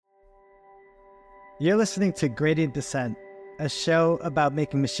You're listening to Gradient Descent, a show about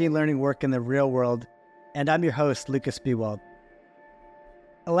making machine learning work in the real world, and I'm your host, Lucas Bewald.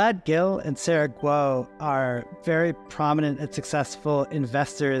 Elad Gil and Sarah Guo are very prominent and successful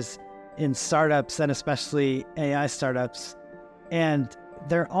investors in startups and especially AI startups. And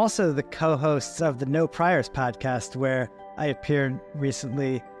they're also the co-hosts of the No Priors podcast, where I appeared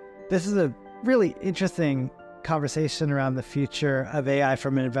recently. This is a really interesting conversation around the future of AI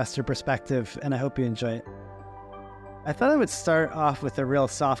from an investor perspective, and I hope you enjoy it. I thought I would start off with a real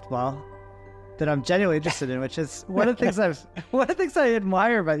softball that I'm genuinely interested in, which is one of the things I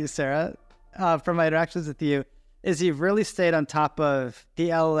admire about you, Sarah, from my interactions with you, is you've really stayed on top of the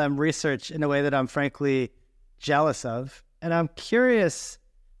LLM research in a way that I'm frankly jealous of. And I'm curious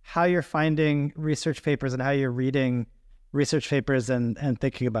how you're finding research papers and how you're reading research papers and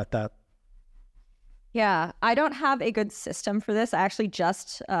thinking about that. Yeah, I don't have a good system for this. I actually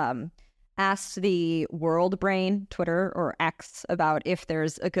just asked the World Brain, Twitter or X, about if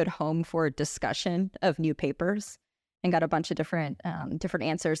there's a good home for discussion of new papers, and got a bunch of different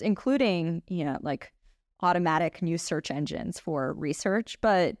answers, including, like automatic new search engines for research.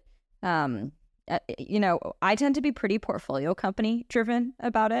 But, I tend to be pretty portfolio company driven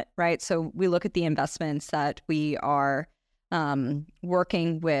about it, right? So we look at the investments that we are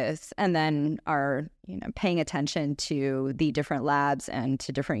working with, and then are paying attention to the different labs and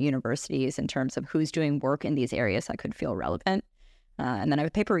to different universities in terms of who's doing work in these areas that could feel relevant. And then I have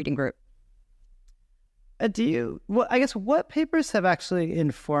a paper reading group. What papers have actually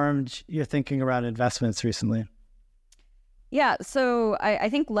informed your thinking around investments recently? Yeah, so I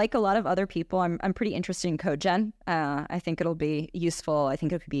think, like a lot of other people, I'm pretty interested in code gen. I think it'll be useful. I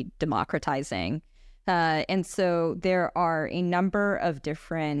think it could be democratizing. And so there are a number of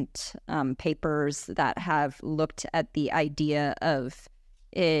different papers that have looked at the idea of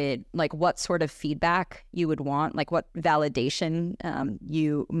it, like what sort of feedback you would want, like what validation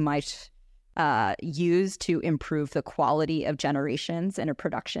you might use to improve the quality of generations in a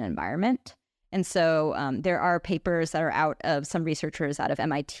production environment. And so there are papers that are out of some researchers out of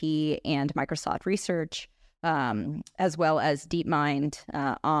MIT and Microsoft Research, as well as DeepMind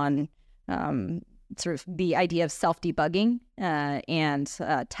on sort of the idea of self-debugging and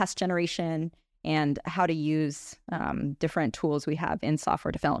test generation, and how to use different tools we have in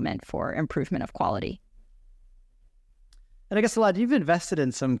software development for improvement of quality. And I guess, Elad, you've invested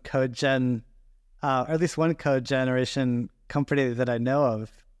in some code gen, or at least one code generation company that I know of.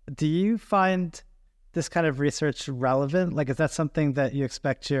 Do you find this kind of research relevant? Like, is that something that you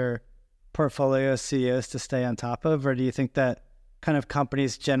expect your portfolio CEOs to stay on top of? Or do you think that kind of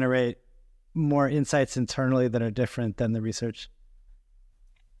companies generate more insights internally that are different than the research?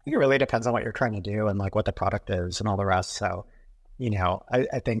 I think it really depends on what you're trying to do and like what the product is and all the rest. So,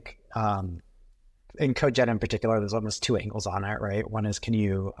 I think in CodeGen in particular, there's almost two angles on it, right? One is, can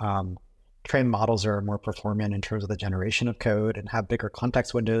you train models that are more performant in terms of the generation of code and have bigger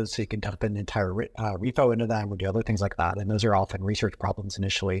context windows so you can dump an entire repo into them or do other things like that. And those are often research problems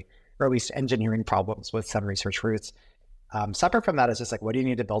initially, or at least engineering problems with some research roots. Separate from that is just like, what do you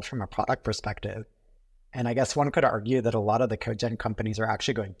need to build from a product perspective? And I guess one could argue that a lot of the code gen companies are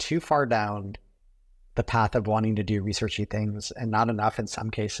actually going too far down the path of wanting to do researchy things and not enough in some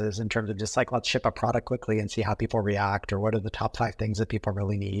cases in terms of just like, let's ship a product quickly and see how people react, or what are the top 5 things that people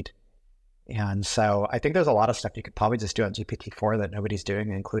really need. And so I think there's a lot of stuff you could probably just do on GPT-4 that nobody's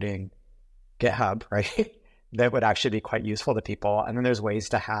doing, including GitHub, right? That would actually be quite useful to people. And then there's ways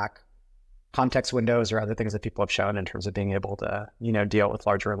to hack context windows or other things that people have shown in terms of being able to, deal with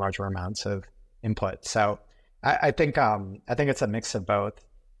larger and larger amounts of input. So I think it's a mix of both.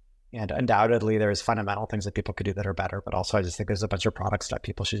 And undoubtedly there's fundamental things that people could do that are better, but also I just think there's a bunch of product stuff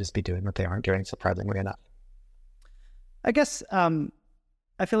people should just be doing that they aren't doing, surprisingly enough. I guess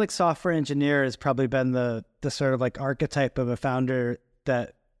I feel like software engineer has probably been the sort of like archetype of a founder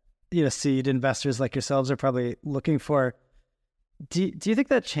that, seed investors like yourselves are probably looking for. Do you think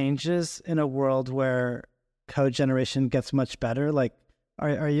that changes in a world where code generation gets much better? Like,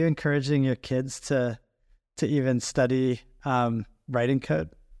 are you encouraging your kids to even study writing code?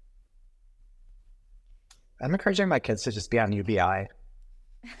 I'm encouraging my kids to just be on UBI. I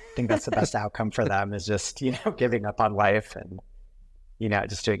think that's the best outcome for them, is just, giving up on life and,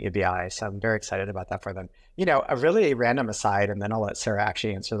 just doing UBI. So I'm very excited about that for them. A really random aside, and then I'll let Sarah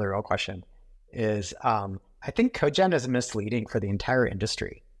actually answer the real question, is I think CodeGen is misleading for the entire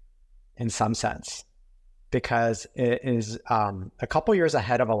industry in some sense, because it is a couple years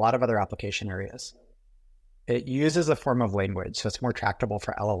ahead of a lot of other application areas. It uses a form of language, so it's more tractable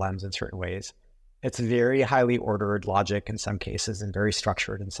for LLMs in certain ways. It's very highly ordered logic in some cases and very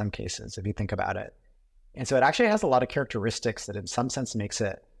structured in some cases, if you think about it. And so it actually has a lot of characteristics that in some sense makes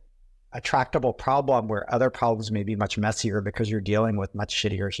it a tractable problem where other problems may be much messier because you're dealing with much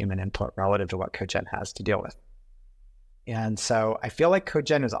shittier human input relative to what CodeGen has to deal with. And so I feel like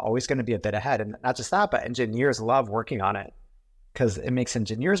CodeGen is always going to be a bit ahead. And not just that, but engineers love working on it because it makes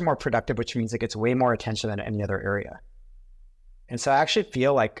engineers more productive, which means it gets way more attention than any other area. And so I actually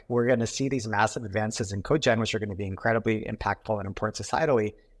feel like we're going to see these massive advances in CodeGen, which are going to be incredibly impactful and important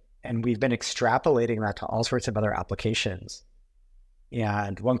societally. And we've been extrapolating that to all sorts of other applications.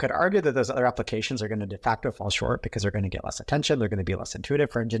 And one could argue that those other applications are going to de facto fall short because they're going to get less attention, they're going to be less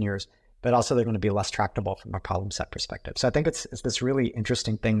intuitive for engineers, but also they're going to be less tractable from a problem set perspective. So I think it's this really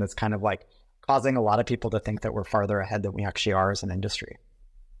interesting thing that's kind of like causing a lot of people to think that we're farther ahead than we actually are as an industry.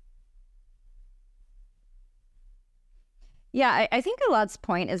 Yeah, I think Elad's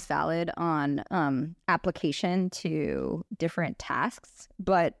point is valid on application to different tasks,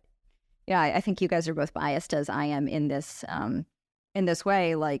 but yeah, I think you guys are both biased as I am in this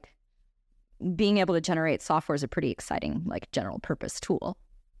way. Like, being able to generate software is a pretty exciting, like, general purpose tool,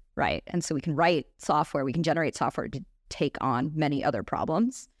 right? And so we can write software, we can generate software to take on many other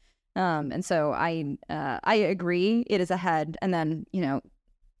problems. And so I agree it is ahead. And then,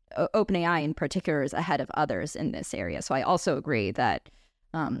 OpenAI in particular is ahead of others in this area. So I also agree that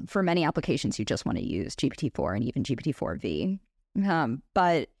for many applications, you just want to use GPT-4 and even GPT-4V.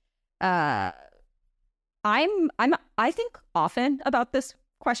 But I think often about this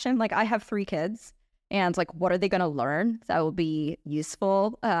question. Like, I have 3 kids, and like, what are they going to learn that will be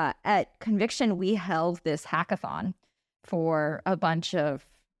useful? At Conviction, we held this hackathon for a bunch of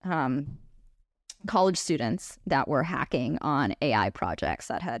college students that were hacking on AI projects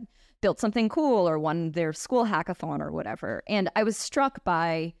that had built something cool or won their school hackathon or whatever. And I was struck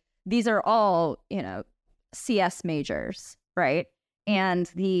by, these are all, CS majors, right? And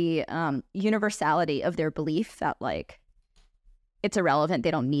the universality of their belief that, like, it's irrelevant,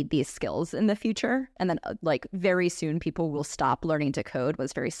 they don't need these skills in the future. And then, like, very soon people will stop learning to code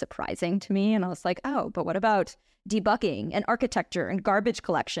was very surprising to me. And I was like, oh, but what about debugging and architecture and garbage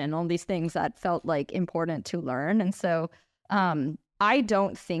collection, all these things that felt like important to learn. And so I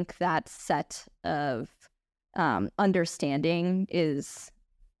don't think that set of understanding is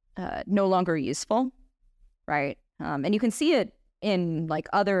no longer useful, right? And you can see it in like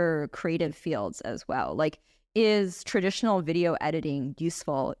other creative fields as well. Like, is traditional video editing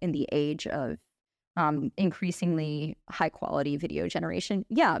useful in the age of increasingly high quality video generation?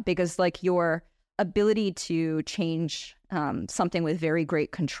 Yeah, because like your ability to change something with very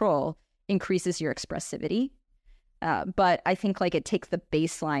great control increases your expressivity. But I think like it takes the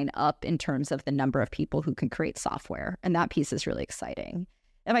baseline up in terms of the number of people who can create software. And that piece is really exciting.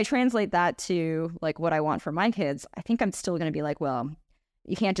 If I translate that to like what I want for my kids, I think I'm still going to be like, well,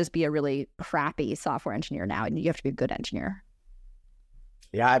 you can't just be a really crappy software engineer now. You have to be a good engineer.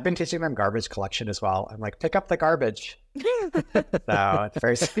 Yeah, I've been teaching them garbage collection as well. I'm like, pick up the garbage. So it's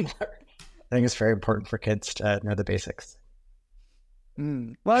very similar. I think it's very important for kids to know the basics.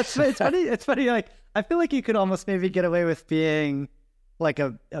 Well, it's funny. It's funny. Like, I feel like you could almost maybe get away with being like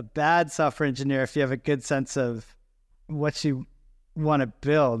a bad software engineer if you have a good sense of what you want to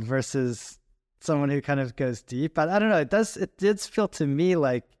build versus someone who kind of goes deep. But I don't know. It did feel to me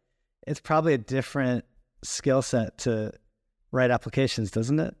like it's probably a different skill set to write applications,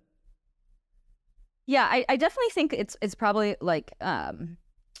 doesn't it? Yeah, I definitely think it's probably like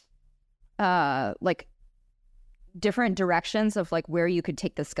different directions of like where you could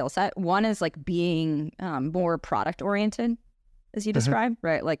take the skill set. One is like being more product oriented, as you described,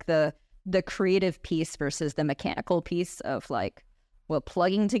 right? Like the creative piece versus the mechanical piece of like, well,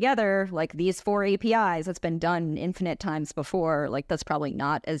 plugging together like these 4 APIs that's been done infinite times before. Like, that's probably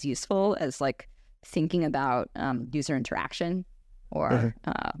not as useful as like thinking about user interaction or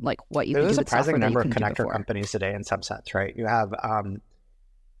like what you can do with software. There's a surprising number of connector connector companies today in some sense, right? You have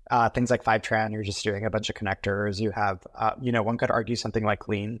things like Fivetran, you're just doing a bunch of connectors. You have, one could argue something like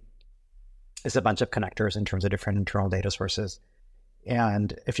Lean is a bunch of connectors in terms of different internal data sources.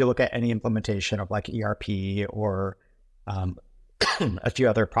 And if you look at any implementation of like ERP or a few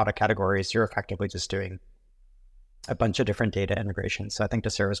other product categories, you're effectively just doing a bunch of different data integrations. So I think to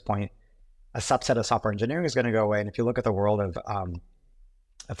Sarah's point, a subset of software engineering is going to go away. And if you look at the world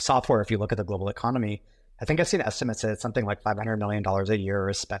of software, if you look at the global economy, I think I've seen estimates that something like $500 million a year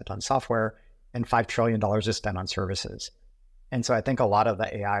is spent on software and $5 trillion is spent on services. And so I think a lot of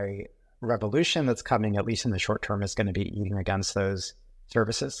the AI revolution that's coming, at least in the short term, is going to be eating against those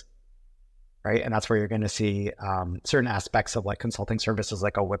services, right? And that's where you're going to see certain aspects of like consulting services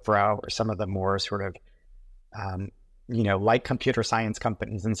like a Wipro or some of the more sort of, like computer science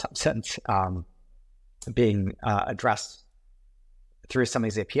companies in some sense, being addressed through some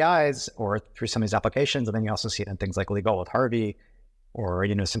of these APIs or through some of these applications. And then you also see it in things like legal with Harvey, or,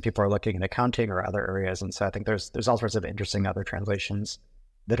 some people are looking at accounting or other areas. And so I think there's all sorts of interesting other translations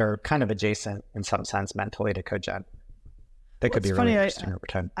that are kind of adjacent in some sense mentally to CodeGen. That could be really interesting over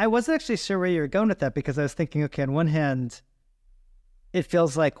time. I wasn't actually sure where you were going with that, because I was thinking, okay, on one hand, it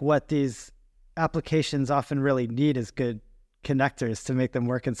feels like what these applications often really need is good connectors to make them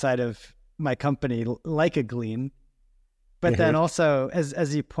work inside of my company, like a Glean. But then also,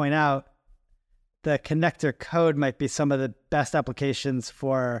 as you point out, the connector code might be some of the best applications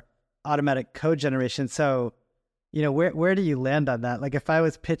for automatic code generation. So, where do you land on that? Like, if I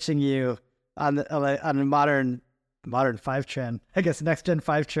was pitching you on a modern Fivetran, I guess next gen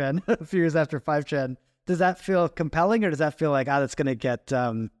Fivetran, a few years after Fivetran, does that feel compelling, or does that feel like, that's going to get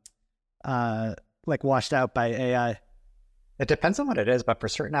like washed out by AI? It depends on what it is, but for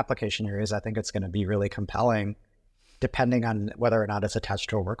certain application areas, I think it's going to be really compelling, depending on whether or not it's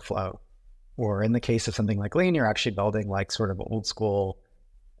attached to a workflow. Or in the case of something like Lean, you're actually building like sort of old school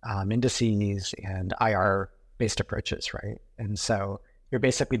indices and IR-based approaches, right? And so you're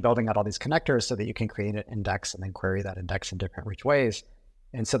basically building out all these connectors so that you can create an index and then query that index in different rich ways.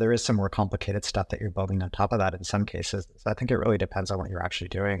 And so there is some more complicated stuff that you're building on top of that in some cases. So I think it really depends on what you're actually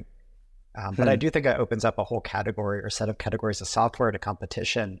doing. But I do think it opens up a whole category or set of categories of software to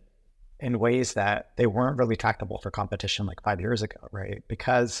competition in ways that they weren't really tractable for competition like 5 years ago, right?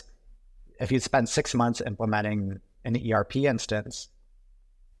 Because if you'd spent 6 months implementing an ERP instance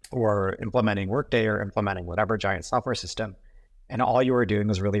or implementing Workday or implementing whatever giant software system, and all you were doing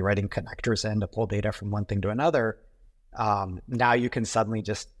was really writing connectors in to pull data from one thing to another, now you can suddenly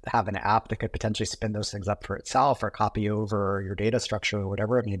just have an app that could potentially spin those things up for itself or copy over your data structure or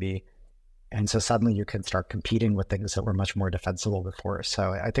whatever it may be. And so suddenly you can start competing with things that were much more defensible before.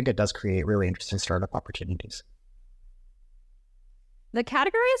 So I think it does create really interesting startup opportunities. The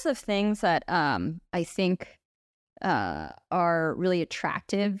categories of things that I think are really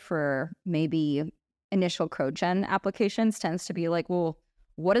attractive for maybe initial CodeGen applications tends to be like, well,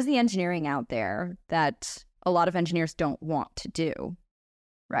 what is the engineering out there that a lot of engineers don't want to do,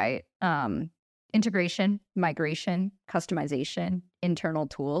 right? Integration, migration, customization, internal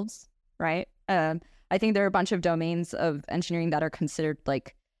tools, right? I think there are a bunch of domains of engineering that are considered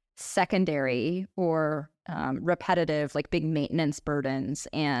like secondary or repetitive, like big maintenance burdens.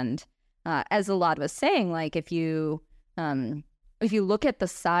 And as Elad was saying, like if you look at the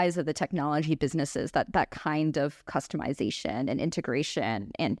size of the technology businesses, that kind of customization and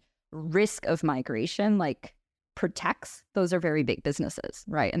integration and risk of migration like protects, those are very big businesses,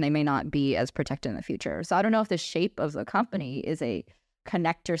 right? And they may not be as protected in the future. So I don't know if the shape of the company is a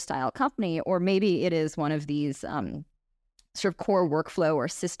connector style company, or maybe it is one of these sort of core workflow or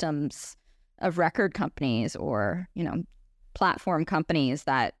systems of record companies, or platform companies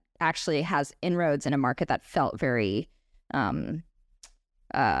that actually has inroads in a market that felt very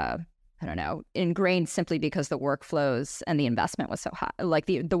I don't know, ingrained simply because the workflows and the investment was so high. Like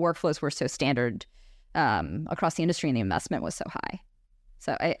the workflows were so standard across the industry, and the investment was so high.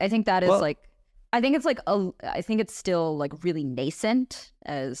 So I think that is I think it's still like really nascent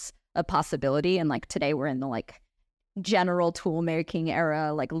as a possibility. And like today we're in the like general tool making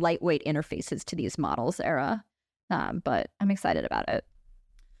era, like lightweight interfaces to these models era. But I'm excited about it.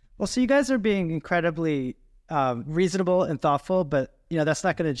 Well, so you guys are being incredibly reasonable and thoughtful, but that's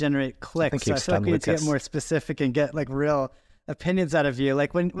not going to generate clicks. So I feel like we need to get more specific and get like real opinions out of you.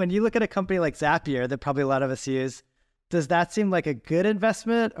 Like when you look at a company like Zapier that probably a lot of us use, does that seem like a good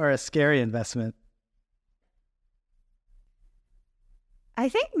investment or a scary investment? I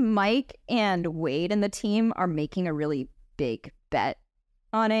think Mike and Wade and the team are making a really big bet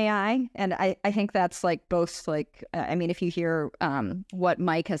on AI. And I think that's like both like, I mean, if you hear what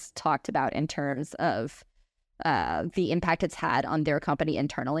Mike has talked about in terms of the impact it's had on their company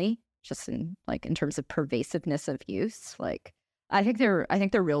internally, just in terms of pervasiveness of use, like I think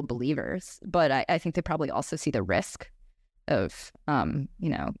they're real believers, but I think they probably also see the risk of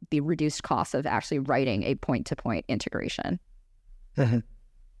the reduced cost of actually writing a point-to-point integration.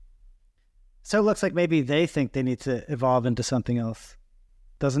 So it looks like maybe they think they need to evolve into something else,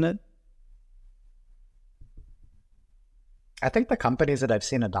 doesn't it? I think the companies that I've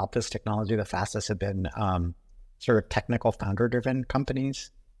seen adopt this technology the fastest have been sort of technical founder-driven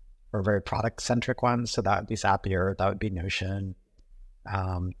companies, or very product-centric ones. So that would be Zapier, that would be Notion.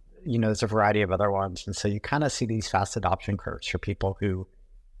 There's a variety of other ones. And so you kind of see these fast adoption curves for people who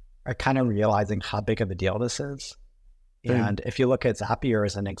are kind of realizing how big of a deal this is. And if you look at Zapier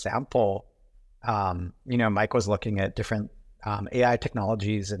as an example, Mike was looking at different AI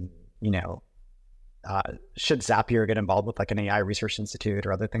technologies and, should Zapier get involved with like an AI research institute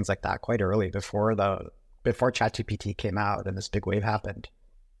or other things like that quite early before ChatGPT came out and this big wave happened.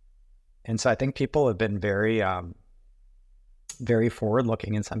 And so I think people have been very, very forward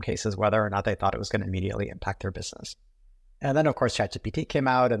looking in some cases, whether or not they thought it was going to immediately impact their business. And then of course, ChatGPT came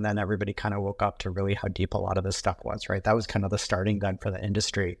out, and then everybody kind of woke up to really how deep a lot of this stuff was, right? That was kind of the starting gun for the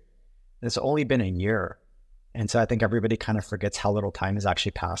industry. It's only been a year. And so I think everybody kind of forgets how little time has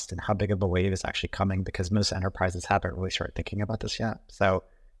actually passed and how big of a wave is actually coming, because most enterprises haven't really started thinking about this yet. So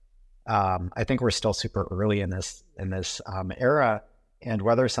I think we're still super early in this era, and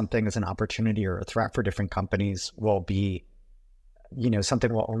whether something is an opportunity or a threat for different companies will be,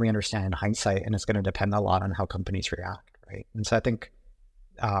 something we'll only understand in hindsight, and it's going to depend a lot on how companies react, right? And so I think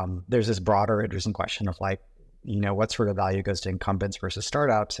there's this broader interesting question of like, what sort of value goes to incumbents versus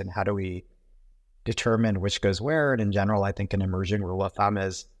startups, and how do we determine which goes where? And in general, I think an emerging rule of thumb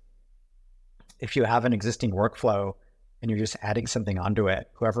is if you have an existing workflow and you're just adding something onto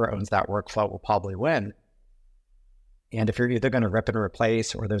it, whoever owns that workflow will probably win. And if you're either going to rip and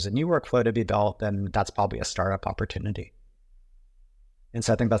replace or there's a new workflow to be built, then that's probably a startup opportunity. And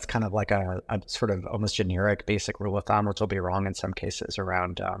so I think that's kind of like a sort of almost generic basic rule of thumb, which will be wrong in some cases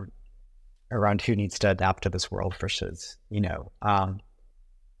around who needs to adapt to this world versus, who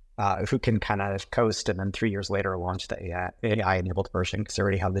can kind of coast and then 3 years later launch the AI-enabled version because they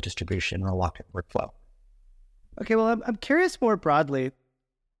already have the distribution and a locked-in workflow. Okay, well, I'm curious more broadly.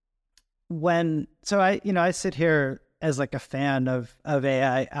 I sit here as like a fan of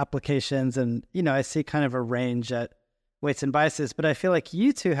AI applications, and I see kind of a range at weights and biases, but I feel like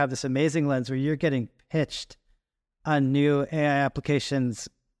you two have this amazing lens where you're getting pitched on new AI applications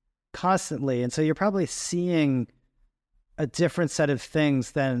constantly, and so you're probably seeing a different set of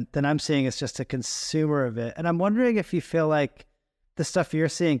things than I'm seeing as just a consumer of it. And I'm wondering if you feel like the stuff you're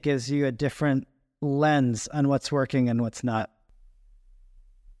seeing gives you a different lens on what's working and what's not.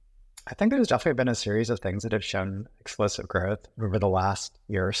 I think there's definitely been a series of things that have shown explosive growth over the last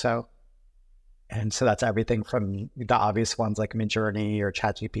year or so. And so that's everything from the obvious ones like Midjourney or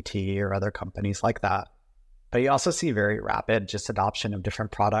ChatGPT or other companies like that. But you also see very rapid just adoption of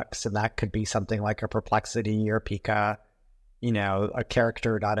different products. And that could be something like a Perplexity or Pika, a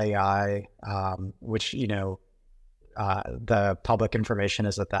character.ai, which, the public information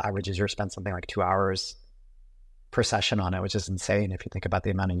is that the average user spends something like 2 hours per session on it, which is insane if you think about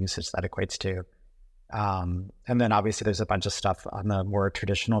the amount of usage that equates to. And then obviously there's a bunch of stuff on the more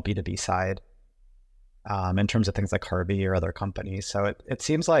traditional B2B side in terms of things like Harvey or other companies. So it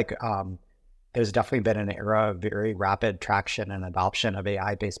seems like there's definitely been an era of very rapid traction and adoption of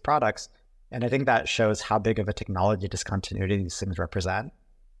AI-based products. And I think that shows how big of a technology discontinuity these things represent.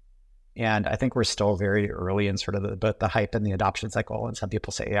 And I think we're still very early in sort of both the hype and the adoption cycle. And some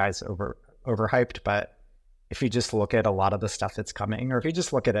people say AI is overhyped, but if you just look at a lot of the stuff that's coming, or if you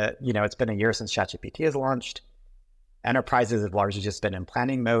just look at it, it's been a year since ChatGPT has launched. Enterprises have largely just been in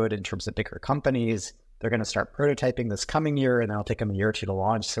planning mode in terms of bigger companies. They're going to start prototyping this coming year, and then it'll take them a year or two to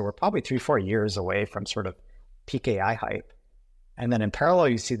launch. So we're probably 3-4 years away from sort of peak AI hype. And then in parallel,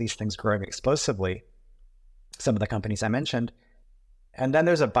 you see these things growing explosively, some of the companies I mentioned. And then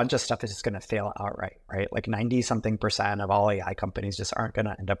there's a bunch of stuff that's just going to fail outright, right? Like 90-something% of all AI companies just aren't going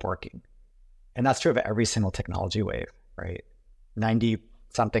to end up working. And that's true of every single technology wave, right?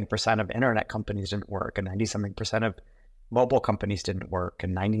 90-something% of internet companies didn't work, and 90-something% of mobile companies didn't work,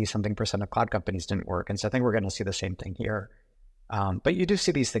 and 90-something% of cloud companies didn't work. And so I think we're going to see the same thing here. But you do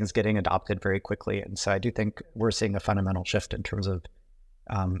see these things getting adopted very quickly. And so I do think we're seeing a fundamental shift in terms of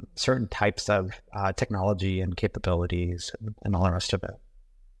certain types of technology and capabilities and all the rest of it.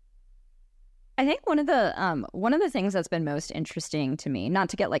 I think one of the things that's been most interesting to me, not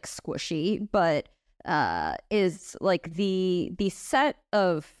to get like squishy, but is like the set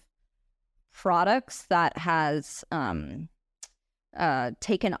of products that has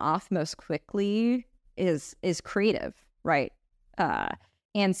taken off most quickly is creative, right?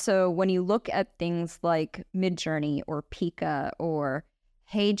 And so when you look at things like Midjourney or Pika or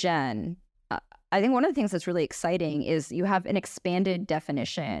HeyGen, I think one of the things that's really exciting is you have an expanded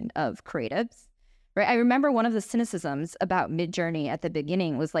definition of creatives, right? I remember one of the cynicisms about Midjourney at the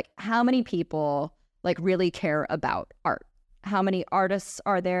beginning was like, how many people like really care about art? How many artists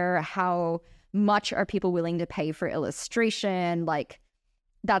are there? How much are people willing to pay for illustration? Like,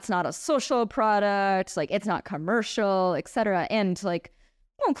 that's not a social product, like it's not commercial, etc. And like,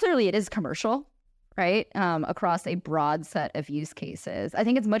 well, clearly it is commercial, right? Across a broad set of use cases. I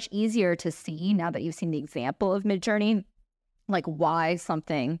think it's much easier to see now that you've seen the example of Midjourney, like why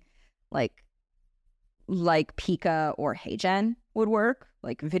something like Pika or HeyGen would work,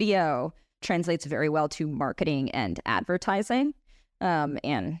 like video, translates very well to marketing and advertising,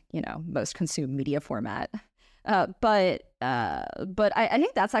 and most consumed media format. But I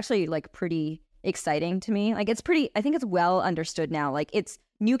think that's actually like pretty exciting to me. Like I think it's well understood now. Like it's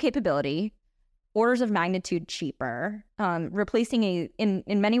new capability, orders of magnitude cheaper, replacing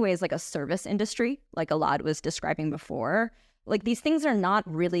in many ways like a service industry, like Elad was describing before. Like these things are not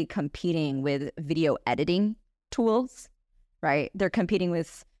really competing with video editing tools, right? They're competing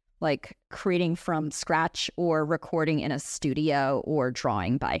with like creating from scratch or recording in a studio or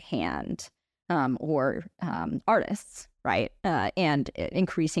drawing by hand, or artists, right? And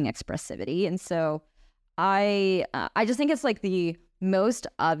increasing expressivity. And so I just think it's like the most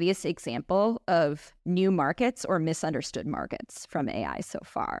obvious example of new markets or misunderstood markets from AI so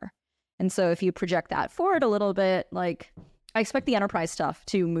far. And so if you project that forward a little bit, like I expect the enterprise stuff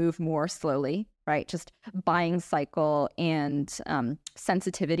to move more slowly, right? Just buying cycle and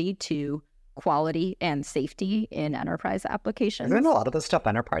sensitivity to quality and safety in enterprise applications. Isn't a lot of this stuff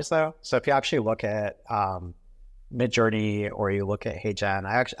enterprise though? So if you actually look at Midjourney or you look at HeyGen,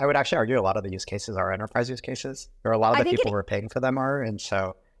 I would actually argue a lot of the use cases are enterprise use cases. There are a lot of the people who are paying for them are, and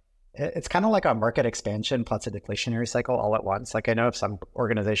so it's kind of like a market expansion plus a deflationary cycle all at once. Like I know of some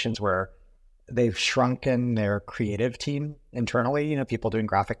organizations where they've shrunken their creative team internally, people doing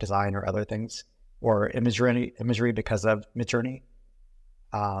graphic design or other things, or imagery because of Midjourney.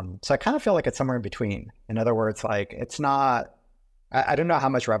 So I kind of feel like it's somewhere in between. In other words, like it's not, I don't know how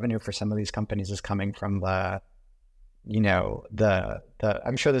much revenue for some of these companies is coming from I'm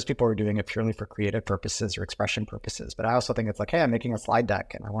sure there's people who are doing it purely for creative purposes or expression purposes, but I also think it's like, hey, I'm making a slide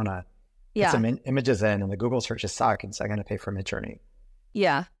deck and I want to put some images in, and the Google searches suck, and so I'm going to pay for Midjourney.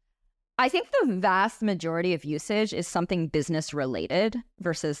 Yeah. I think the vast majority of usage is something business related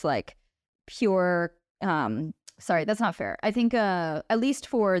versus like pure, sorry, that's not fair. I think at least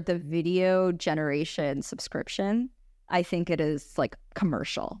for the video generation subscription, I think it is like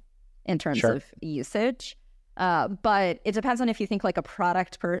commercial in terms of usage. But it depends on if you think like a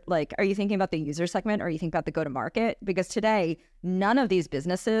product are you thinking about the user segment or are you think about the go-to-market? Because today, none of these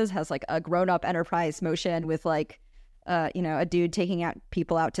businesses has like a grown-up enterprise motion with like, a dude taking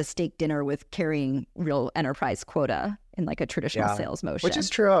people out to steak dinner with carrying real enterprise quota in like a traditional sales motion. Which is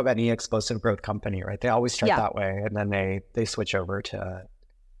true of any explosive growth company, right? They always start that way, and then they switch over to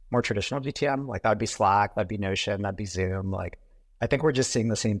more traditional GTM. Like that'd be Slack, that'd be Notion, that'd be Zoom. Like I think we're just seeing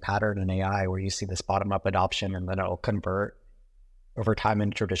the same pattern in AI where you see this bottom-up adoption and then it'll convert over time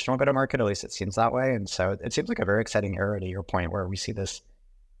into traditional go-to-market. At least it seems that way. And so it seems like a very exciting era, to your point, where we see this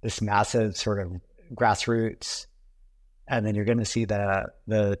massive sort of grassroots, and then you're going to see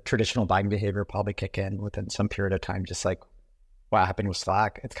the traditional buying behavior probably kick in within some period of time, just like what happened with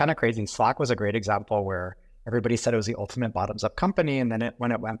Slack. It's kind of crazy. Slack was a great example where everybody said it was the ultimate bottoms-up company, and then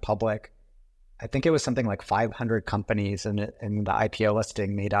when it went public, I think it was something like 500 companies in the IPO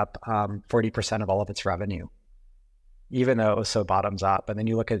listing made up 40% of all of its revenue, even though it was so bottoms up. And then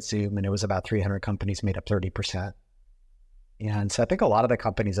you look at Zoom and it was about 300 companies made up 30%. And so I think a lot of the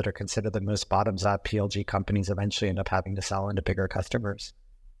companies that are considered the most bottoms up PLG companies eventually end up having to sell into bigger customers.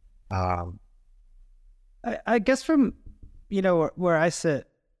 I guess from, where I sit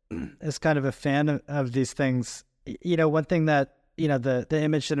as kind of a fan of these things, one thing that, the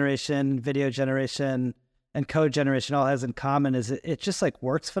image generation, video generation, and code generation all has in common is it just like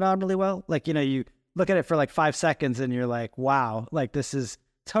works phenomenally well. Like, you look at it for like 5 seconds and you're like, wow, like this is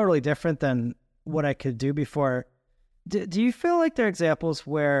totally different than what I could do before. Do you feel like there are examples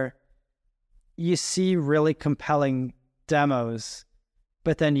where you see really compelling demos,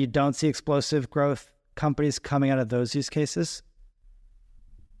 but then you don't see explosive growth companies coming out of those use cases?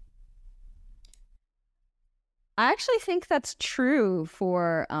 I actually think that's true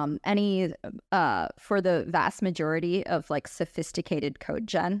for for the vast majority of like sophisticated code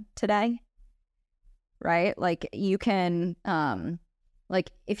gen today, right? Like you can,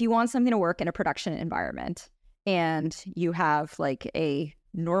 like if you want something to work in a production environment and you have like a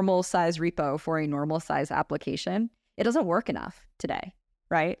normal size repo for a normal size application, it doesn't work enough today,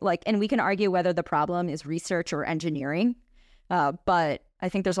 right? Like, and we can argue whether the problem is research or engineering, but I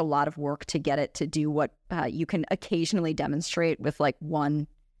think there's a lot of work to get it to do what you can occasionally demonstrate with like one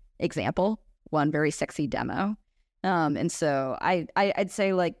example, one very sexy demo. And so I'd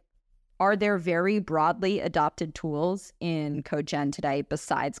say like, are there very broadly adopted tools in CodeGen today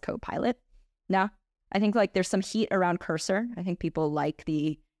besides Copilot? No, I think like there's some heat around Cursor. I think people like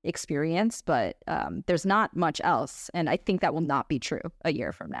the experience, but there's not much else. And I think that will not be true a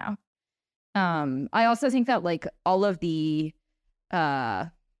year from now. I also think that like all of the,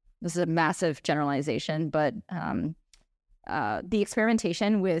 this is a massive generalization, but the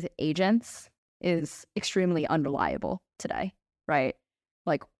experimentation with agents is extremely unreliable today, right?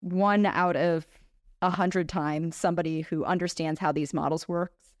 Like 1 out of 100 times, somebody who understands how these models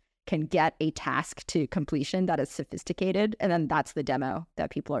work can get a task to completion that is sophisticated, and then that's the demo that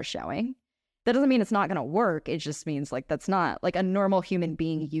people are showing. That doesn't mean it's not going to work. It just means like that's not like a normal human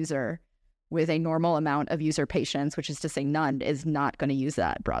being user with a normal amount of user patience, which is to say none, is not going to use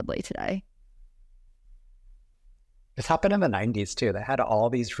that broadly today. This happened in the 90s too. They had all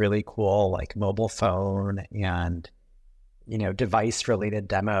these really cool like mobile phone and, device related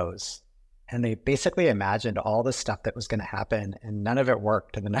demos. And they basically imagined all the stuff that was going to happen, and none of it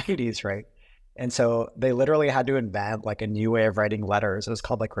worked in the 90s, right? And so they literally had to invent like a new way of writing letters. It was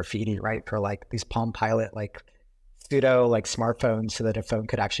called like graffiti, right? For like these Palm Pilot, like pseudo like smartphones, so that a phone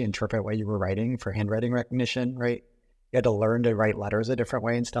could actually interpret what you were writing for handwriting recognition, right? You had to learn to write letters a different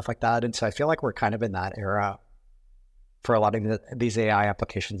way and stuff like that. And so I feel like we're kind of in that era for a lot of these AI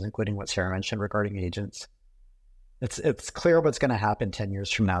applications, including what Sarah mentioned regarding agents. It's clear what's going to happen 10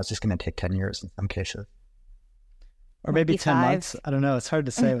 years from now. It's just going to take 10 years in some cases. Or maybe 10 months. I don't know. It's hard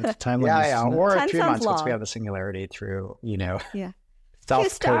to say with the timeline. Yeah. Or 3 months long. once we have the singularity through, yeah.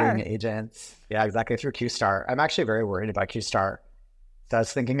 self-coding agents. Yeah, exactly. Through Q-Star. I'm actually very worried about Q-Star. So I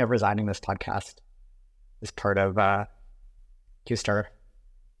was thinking of resigning this podcast as part of Q-Star.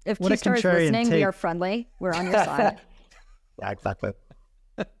 If Q-Star is listening, we are friendly. We're on your side. Yeah, exactly.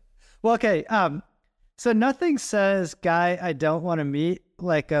 Well, okay. So nothing says guy I don't want to meet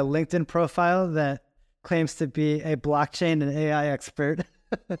like a LinkedIn profile that claims to be a blockchain and AI expert.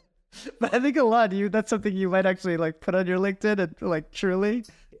 But I think that's something you might actually like put on your LinkedIn and like truly.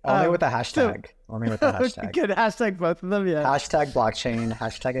 Only with a hashtag. Only with a hashtag. Good hashtag both of them, yeah. Hashtag blockchain,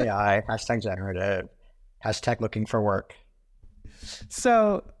 hashtag AI, hashtag generative, hashtag looking for work.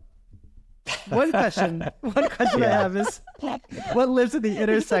 So one question I have is what lives at the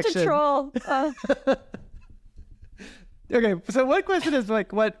intersection? He's such a troll. Okay, so one question is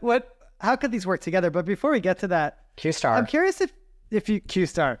like how could these work together? But before we get to that, Q-Star. I'm curious if you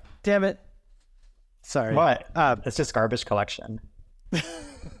Q-Star. Damn it. Sorry. What? It's just garbage collection.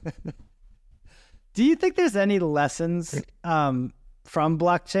 Do you think there's any lessons from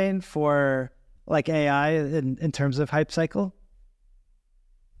blockchain for like AI in terms of hype cycle?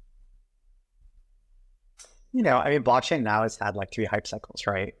 Blockchain now has had like 3 hype cycles,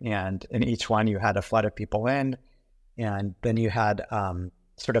 right? And in each one, you had a flood of people in, and then you had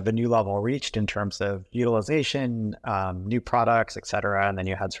sort of a new level reached in terms of utilization, new products, et cetera. And then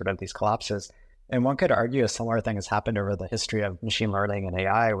you had sort of these collapses. And one could argue a similar thing has happened over the history of machine learning and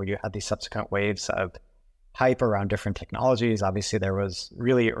AI, where you had these subsequent waves of hype around different technologies. Obviously, there was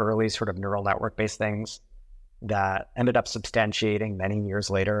really early sort of neural network-based things that ended up substantiating many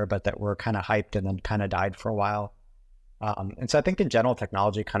years later, but that were kind of hyped and then kind of died for a while. And so I think in general,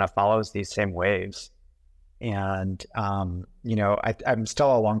 technology kind of follows these same waves. And, I'm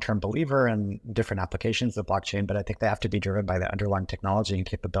still a long-term believer in different applications of blockchain, but I think they have to be driven by the underlying technology and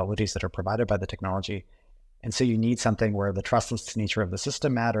capabilities that are provided by the technology. And so you need something where the trustless nature of the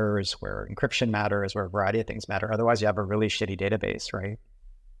system matters, where encryption matters, where a variety of things matter. Otherwise, you have a really shitty database, right?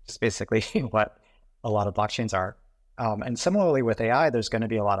 It's basically what a lot of blockchains are. And similarly with AI, there's going to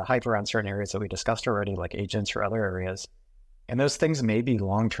be a lot of hype around certain areas that we discussed already, like agents or other areas. And those things may be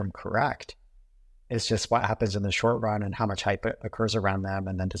long-term correct. It's just what happens in the short run and how much hype occurs around them.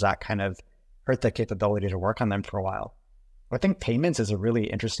 And then does that kind of hurt the capability to work on them for a while? I think payments is a really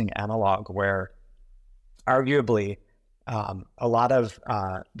interesting analog where arguably a lot of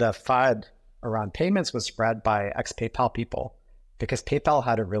the FUD around payments was spread by ex-PayPal people, because PayPal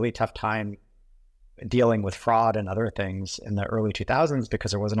had a really tough time dealing with fraud and other things in the early 2000s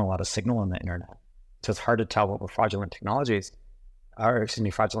because there wasn't a lot of signal on the internet. So it's hard to tell what were fraudulent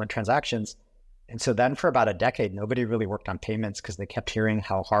fraudulent transactions. And so then for about a decade, nobody really worked on payments because they kept hearing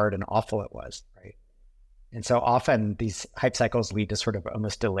how hard and awful it was, right? And so often these hype cycles lead to sort of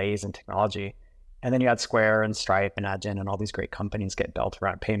almost delays in technology. And then you had Square and Stripe and Adyen and all these great companies get built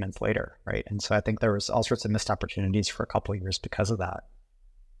around payments later, right? And so I think there was all sorts of missed opportunities for a couple of years because of that.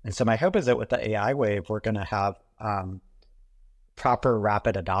 And so my hope is that with the AI wave, we're going to have proper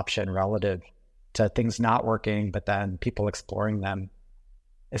rapid adoption relative to things not working, but then people exploring them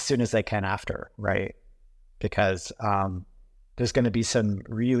as soon as they can after, right? Because there's going to be some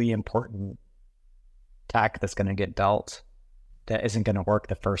really important tech that's going to get built that isn't going to work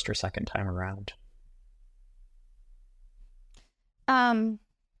the first or second time around.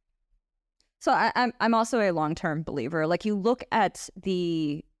 So I'm also a long-term believer. Like, you look at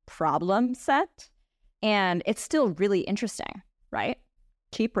the problem set and it's still really interesting, right?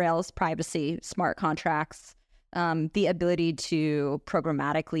 Cheap rails, privacy, smart contracts, the ability to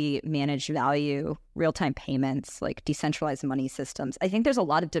programmatically manage value, real-time payments, like decentralized money systems. I think there's a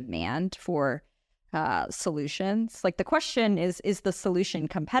lot of demand for solutions. Like the question is the solution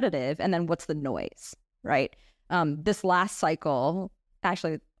competitive? And then what's the noise, right? This last cycle,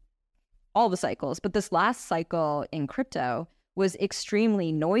 actually all the cycles, but this last cycle in crypto was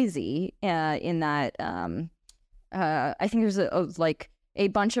extremely noisy in that I think there's a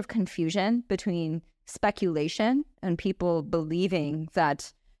bunch of confusion between speculation and people believing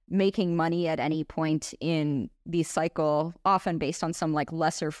that making money at any point in the cycle, often based on some like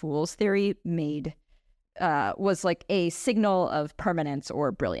lesser fools theory, was like a signal of permanence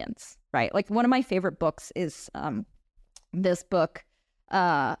or brilliance, right? Like one of my favorite books is this book,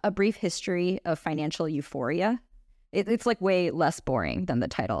 A Brief History of Financial Euphoria. It's like way less boring than the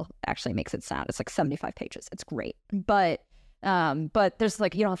title actually makes it sound. It's like 75 pages. It's great. But there's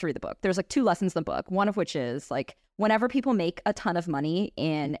like, you don't have to read the book. There's like 2 lessons in the book, one of which is like, whenever people make a ton of money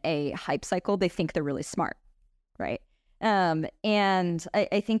in a hype cycle, they think they're really smart, right? And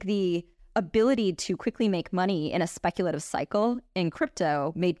I think the ability to quickly make money in a speculative cycle in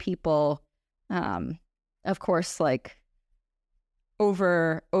crypto made people, of course, like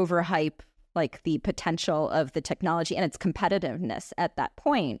overhype like the potential of the technology and its competitiveness at that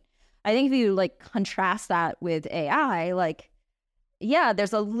point. I think if you like contrast that with AI, like, yeah,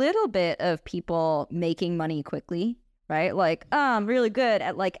 there's a little bit of people making money quickly, right? Like, I'm really good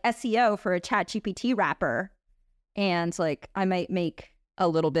at like SEO for a ChatGPT wrapper. And like, I might make a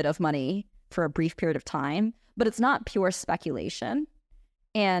little bit of money for a brief period of time, but it's not pure speculation.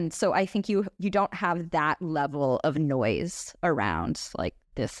 And so I think you don't have that level of noise around like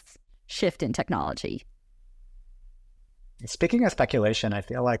this shift in technology. Speaking of speculation, I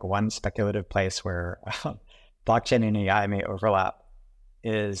feel like one speculative place where blockchain and AI may overlap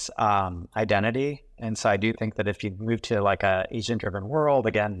is identity. And so I do think that if you move to like a agent-driven world,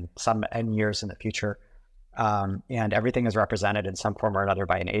 again, some N years in the future, and everything is represented in some form or another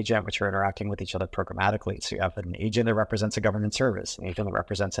by an agent, which are interacting with each other programmatically. So you have an agent that represents a government service, an agent that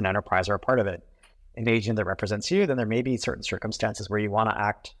represents an enterprise or a part of it, an agent that represents you. Then there may be certain circumstances where you want to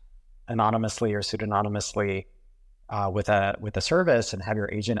act anonymously or pseudonymously with a service and have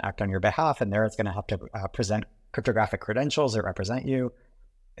your agent act on your behalf. And there it's going to have to present cryptographic credentials that represent you.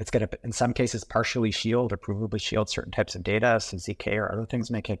 It's going to, in some cases, partially shield or provably shield certain types of data, so ZK or other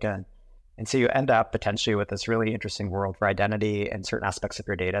things may kick in. And so you end up potentially with this really interesting world where identity and certain aspects of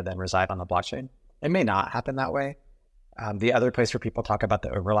your data then reside on the blockchain. It may not happen that way. The other place where people talk about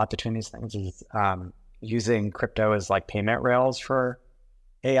the overlap between these things is using crypto as like payment rails for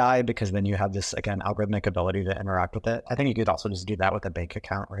AI, because then you have this, again, algorithmic ability to interact with it. I think you could also just do that with a bank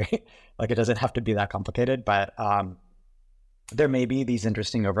account, right? Like it doesn't have to be that complicated, but there may be these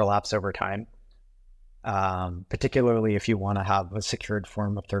interesting overlaps over time, particularly if you want to have a secured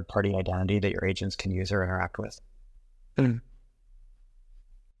form of third-party identity that your agents can use or interact with.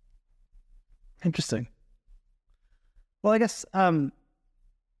 Interesting. Well, I guess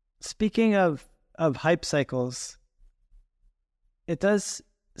speaking of hype cycles, it does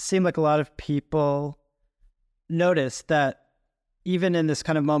seem like a lot of people notice that even in this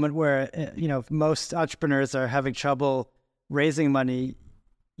kind of moment where, you know, most entrepreneurs are having trouble raising money,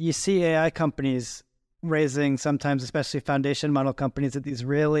 you see AI companies raising, sometimes especially foundation model companies, at these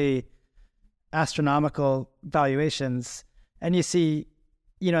really astronomical valuations. And you see,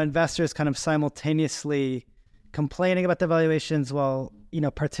 you know, investors kind of simultaneously complaining about the valuations while, you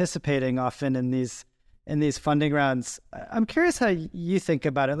know, participating often in these funding rounds. I'm curious how you think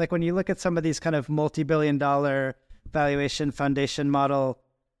about it. Like when you look at some of these kind of multi-billion-dollar valuation foundation model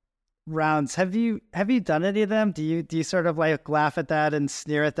rounds, have you done any of them? Do you sort of like laugh at that and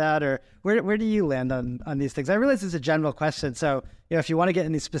sneer at that, or where do you land on these things? I realize it's a general question, so you know, if you want to get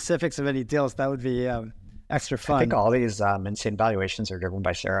any specifics of any deals, that would be extra fun. I think all these insane valuations are driven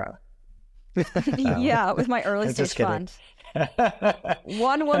by Sarah. Yeah, with my early stage fund.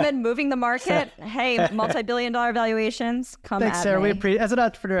 One woman moving the market. Hey, multi-billion-dollar valuations. Come Thanks, at Sarah. me. As an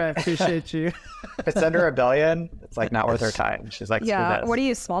entrepreneur, I appreciate you. If it's under $1 billion, it's like not worth her time. She's like, yeah. What are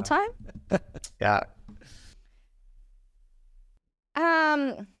you, small time? Yeah.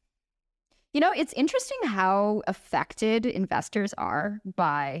 You know, it's interesting how affected investors are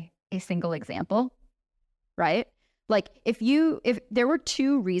by a single example, right? Like if there were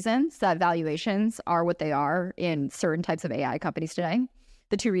 2 reasons that valuations are what they are in certain types of AI companies today,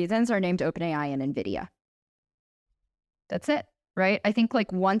 the 2 reasons are named OpenAI and NVIDIA. That's it, right? I think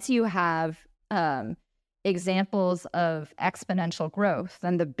like once you have examples of exponential growth,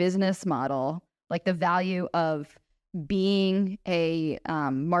 then the business model, like the value of being a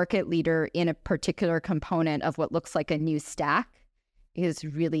market leader in a particular component of what looks like a new stack is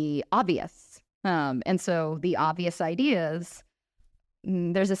really obvious. And so the obvious ideas,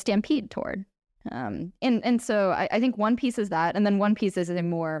 there's a stampede toward. And so I think one piece is that, and then one piece is a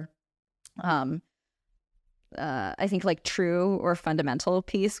more, I think like true or fundamental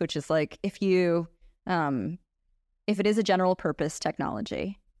piece, which is like if it is a general purpose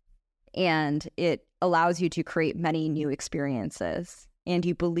technology and it allows you to create many new experiences, and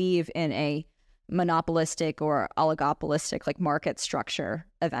you believe in a monopolistic or oligopolistic like market structure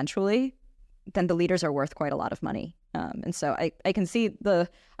eventually, then the leaders are worth quite a lot of money. And so I can see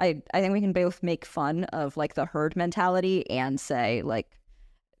I think we can both make fun of like the herd mentality and say like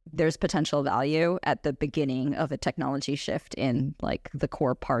there's potential value at the beginning of a technology shift in like the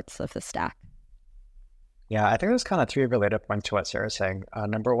core parts of the stack. Yeah, I think there's kind of three related points to what Sarah's saying.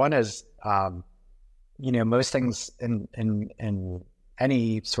 Number one is, most things in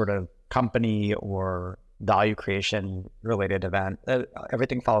any sort of company or value creation related event,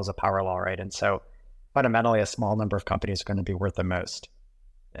 everything follows a power law, right? And so fundamentally, a small number of companies are going to be worth the most.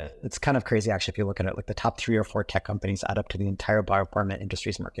 It's kind of crazy, actually, if you look at it, like the top 3 or 4 tech companies add up to the entire biopharma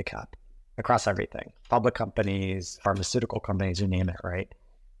industry's market cap across everything. Public companies, pharmaceutical companies, you name it, right?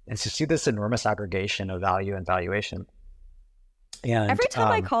 And so you see this enormous aggregation of value and valuation. And every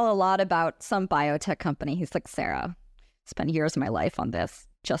time I call Elad about some biotech company, he's like, Sarah, spent years of my life on this,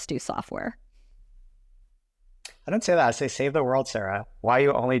 just do software. I don't say that. I say, save the world, Sarah. Why are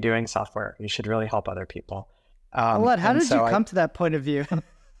you only doing software? You should really help other people. Elad, how did you come to that point of view?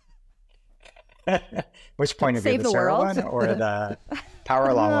 Which point of view? Save the Sarah world? One or the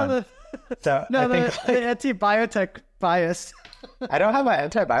power law one? The anti-biotech bias. I don't have an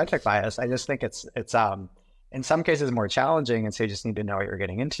anti-biotech bias. I just think it's in some cases more challenging, and so you just need to know what you're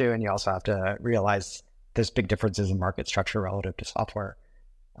getting into, and you also have to realize there's big differences in market structure relative to software.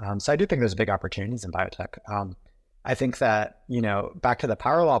 So I do think there's big opportunities in biotech. I think that, back to the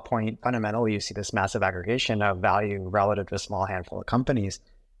power law point, fundamentally you see this massive aggregation of value relative to a small handful of companies,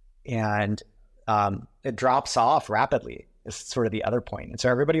 and it drops off rapidly is sort of the other point. And so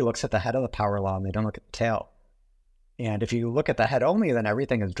everybody looks at the head of the power law and they don't look at the tail. And if you look at the head only, then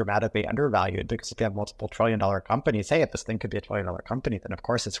everything is dramatically undervalued, because if you have multiple trillion-dollar companies, hey, if this thing could be a trillion-dollar company, then of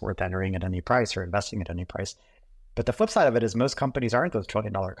course it's worth entering at any price or investing at any price. But the flip side of it is most companies aren't those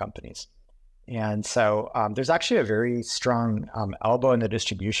trillion-dollar companies. And so there's actually a very strong elbow in the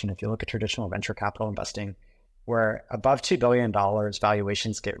distribution if you look at traditional venture capital investing, where above $2 billion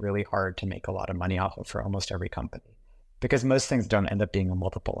valuations get really hard to make a lot of money off of for almost every company, because most things don't end up being a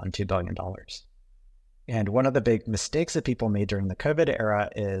multiple on $2 billion. And one of the big mistakes that people made during the COVID era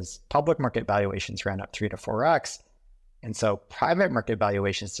is public market valuations ran up 3 to 4x. And so private market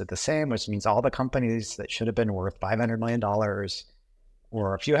valuations did the same, which means all the companies that should have been worth $500 million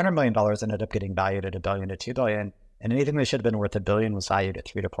or a few $100 million ended up getting valued at $1 billion to $2 billion. And anything that should have been worth $1 billion was valued at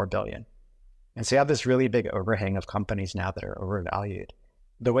 $3 to $4 billion. And so you have this really big overhang of companies now that are overvalued.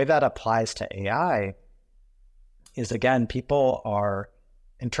 The way that applies to AI is, again, people are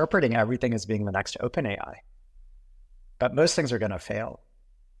interpreting everything as being the next OpenAI. But most things are going to fail.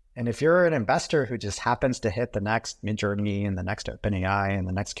 And if you're an investor who just happens to hit the next Midjourney and the next OpenAI and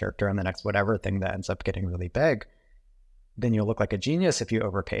the next character and the next whatever thing that ends up getting really big, then you'll look like a genius if you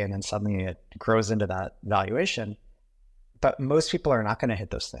overpay and then suddenly it grows into that valuation. But most people are not going to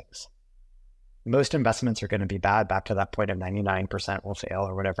hit those things. Most investments are going to be bad, back to that point of 99% will fail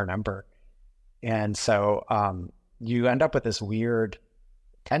or whatever number. And so you end up with this weird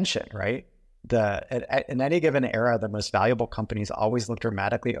tension, right? In any given era, the most valuable companies always look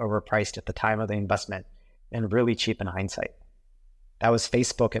dramatically overpriced at the time of the investment and really cheap in hindsight. That was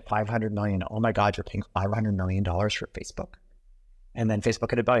Facebook at $500 million. Oh my God, you're paying $500 million for Facebook. And then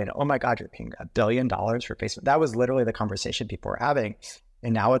Facebook at $1 billion. Oh my God, you're paying $1 billion for Facebook. That was literally the conversation people were having.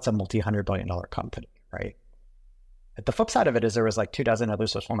 And now it's a multi-$100 billion company, right? But the flip side of it is there was like 24 other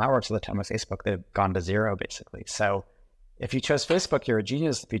social networks at the time of Facebook that had gone to zero, basically. So if you chose Facebook, you're a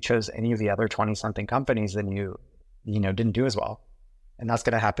genius. If you chose any of the other 20-something companies, then you didn't do as well. And that's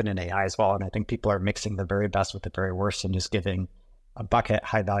going to happen in AI as well. And I think people are mixing the very best with the very worst and just giving a bucket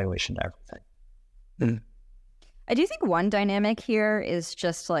high valuation to everything. I do think one dynamic here is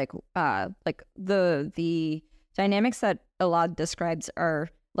just like the dynamics that Elad describes are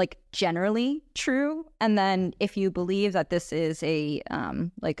like generally true. And then if you believe that this is a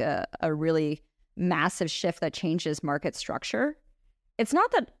really massive shift that changes market structure, it's not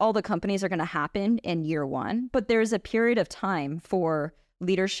that all the companies are going to happen in year one, but there's a period of time for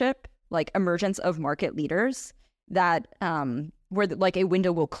leadership, like emergence of market leaders, that where like a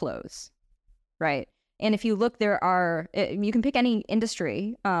window will close, right? And if you look, you can pick any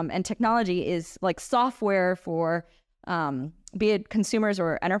industry, and technology is like software for, be it consumers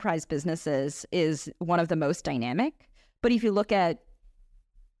or enterprise businesses, is one of the most dynamic. But if you look at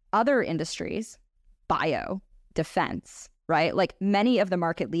other industries, bio, defense, right? Like many of the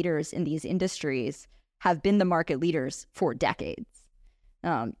market leaders in these industries have been the market leaders for decades.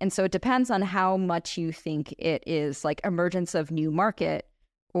 And so it depends on how much you think it is like emergence of new market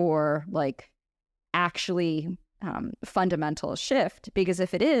or like actually fundamental shift. Because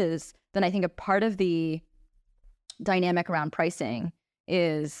if it is, then I think a part of the dynamic around pricing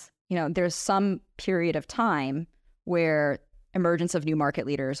is, there's some period of time where emergence of new market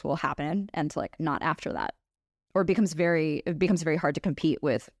leaders will happen, and like not after that, or it becomes very hard to compete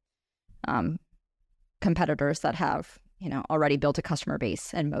with competitors that have already built a customer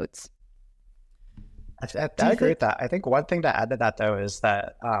base and moats. I agree with that. I think one thing to add to that, though, is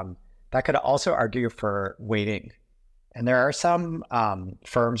that that could also argue for waiting. And there are some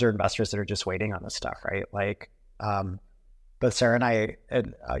firms or investors that are just waiting on this stuff, right? Like both Sarah and I,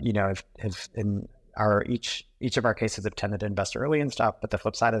 have in each of our cases have tended to invest early and stuff. But the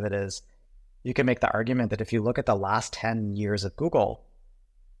flip side of it is you can make the argument that if you look at the last 10 years of Google,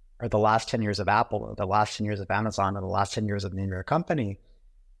 or the last 10 years of Apple, or the last 10 years of Amazon, or the last 10 years of the entire company,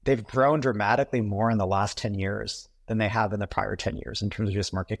 they've grown dramatically more in the last 10 years than they have in the prior 10 years in terms of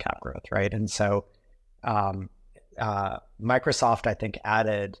just market cap growth, right? And so Microsoft, I think,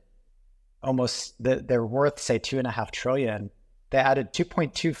 added they're worth, say, $2.5 trillion. They added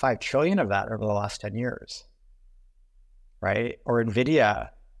 2.25 trillion of that over the last 10 years, right? Or NVIDIA,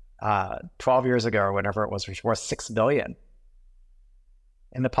 12 years ago or whenever it was worth $6 billion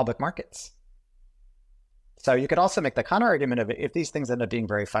in the public markets. So you could also make the counter argument of, if these things end up being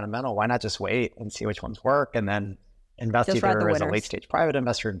very fundamental, why not just wait and see which ones work, and then invest just either as a late stage private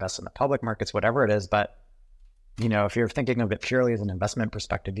investor, invest in the public markets, whatever it is. But if you're thinking of it purely as an investment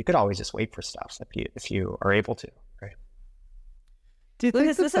perspective, you could always just wait for stuff if you are able to, right?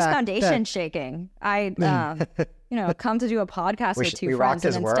 Lucas, this is foundation shaking. I come to do a podcast with two friends,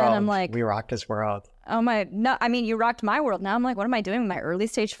 and instead I'm like, we rocked his world. Oh my, no, I mean, you rocked my world. Now I'm like, what am I doing with my early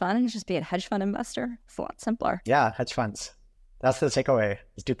stage fund? Just be a hedge fund investor. It's a lot simpler. Yeah, hedge funds. That's the takeaway.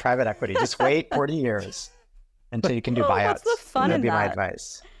 Just do private equity. Just wait 40 years until you can do buyouts. What's the fun in that? That'd be my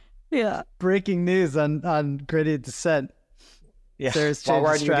advice. Yeah. Breaking news on Gradient Descent. Yeah. Sarah's while we're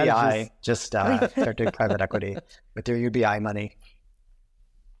on strategies. UBI, just start doing private equity with your UBI money.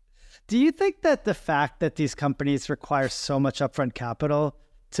 Do you think that the fact that these companies require so much upfront capital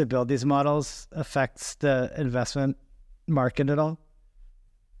to build these models affects the investment market at all?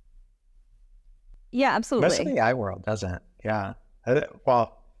 Yeah, absolutely. Most of the AI world doesn't. Yeah.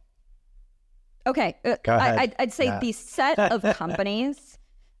 Well. Okay. Go ahead. I'd say the set of companies,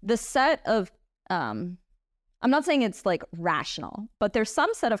 I'm not saying it's like rational, but there's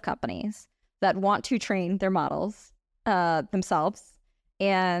some set of companies that want to train their models themselves.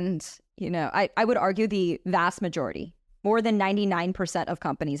 And, I would argue the vast majority, more than 99% of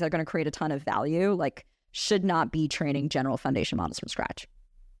companies that are going to create a ton of value, like, should not be training general foundation models from scratch.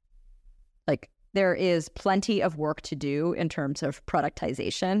 Like, there is plenty of work to do in terms of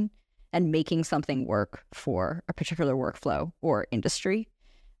productization and making something work for a particular workflow or industry.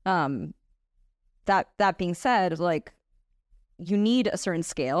 That being said, like, you need a certain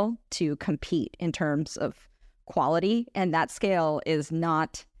scale to compete in terms of quality, and that scale is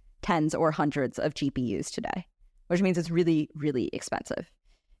not tens or hundreds of GPUs today, which means it's really, really expensive.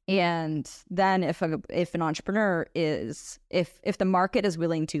 And then if an entrepreneur if the market is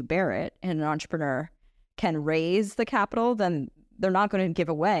willing to bear it, and an entrepreneur can raise the capital, then they're not going to give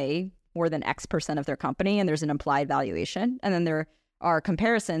away more than X% of their company, and there's an implied valuation. And then there are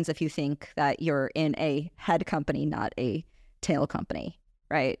comparisons if you think that you're in a head company, not a tail company,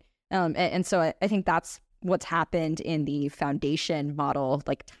 right? And so I think that's what's happened in the foundation model,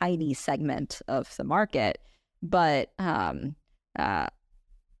 like tiny segment of the market. But I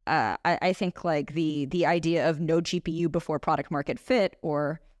think like the idea of no GPU before product market fit,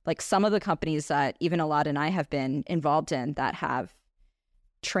 or like some of the companies that even Elad and I have been involved in that have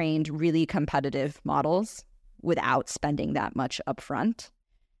trained really competitive models without spending that much upfront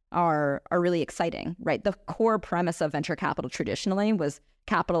are really exciting, right? The core premise of venture capital traditionally was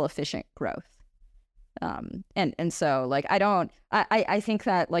capital efficient growth. And so like, I think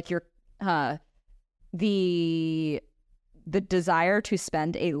that like the desire to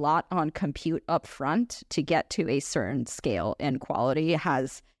spend a lot on compute upfront to get to a certain scale and quality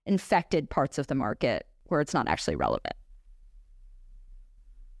has infected parts of the market where it's not actually relevant.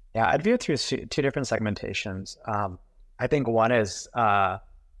 Yeah, I'd view it through two different segmentations. I think one is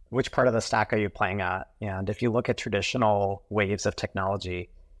which part of the stack are you playing at? And if you look at traditional waves of technology,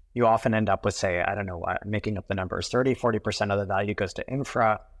 you often end up with, say, I don't know what, making up the numbers, 30, 40% of the value goes to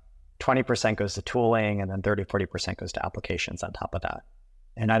infra, 20% goes to tooling, and then 30, 40% goes to applications on top of that.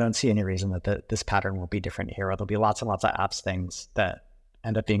 And I don't see any reason that this pattern will be different here. There'll be lots and lots of apps things that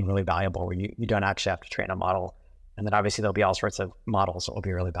end up being really valuable where you don't actually have to train a model. And then obviously there'll be all sorts of models that will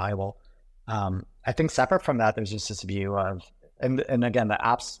be really valuable. I think separate from that, there's just this view of, and again, the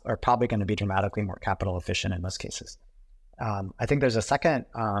apps are probably going to be dramatically more capital efficient in most cases. I think there's a second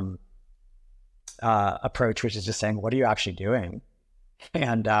approach, which is just saying, what are you actually doing?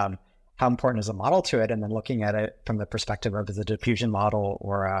 And how important is a model to it? And then looking at it from the perspective of is it a diffusion model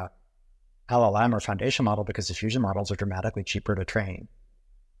or a LLM or foundation model, because diffusion models are dramatically cheaper to train.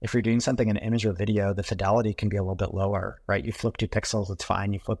 If you're doing something in image or video, the fidelity can be a little bit lower, right? You flip 2 pixels, it's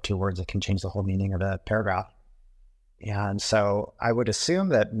fine. You flip 2 words, it can change the whole meaning of a paragraph. And so I would assume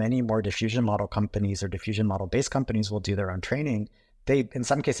that many more diffusion model companies or diffusion model based companies will do their own training. They, in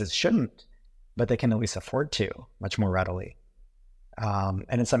some cases, shouldn't, but they can at least afford to much more readily. And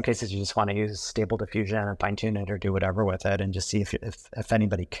in some cases, you just want to use stable diffusion and fine tune it or do whatever with it and just see if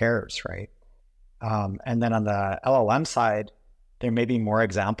anybody cares, right? And then on the LLM side, there may be more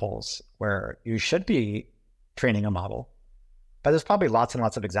examples where you should be training a model, but there's probably lots and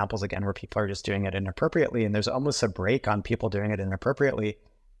lots of examples, again, where people are just doing it inappropriately. And there's almost a break on people doing it inappropriately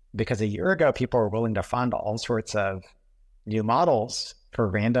because a year ago, people were willing to fund all sorts of new models for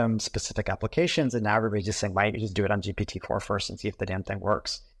random specific applications. And now everybody's just saying, why don't you just do it on GPT-4 first and see if the damn thing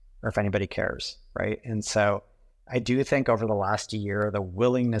works or if anybody cares, right? And so I do think over the last year, the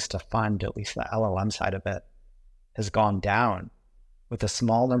willingness to fund at least the LLM side of it has gone down, with a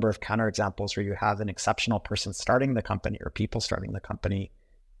small number of counterexamples where you have an exceptional person starting the company or people starting the company,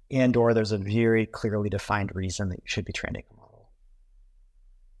 and or there's a very clearly defined reason that you should be training a model.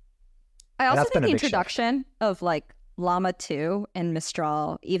 I also think the introduction of like Llama 2 and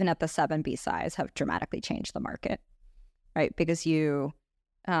Mistral, even at the 7B size, have dramatically changed the market, right? Because you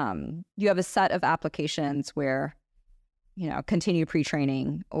have a set of applications where, you know, continued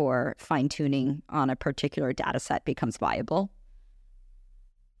pre-training or fine-tuning on a particular data set becomes viable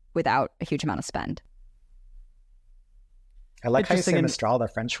without a huge amount of spend. I like how you say Mistral the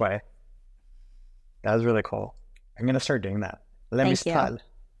French way. That was really cool. I'm going to start doing that. Le Mistral.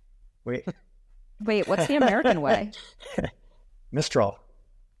 Wait. Wait, what's the American way? Mistral.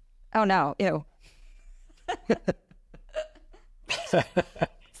 Oh, no. Ew.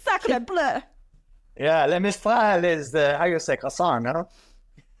 Sacre bleu. Yeah, Le Mistral is the, how you say croissant, no?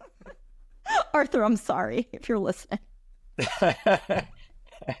 Arthur, I'm sorry if you're listening.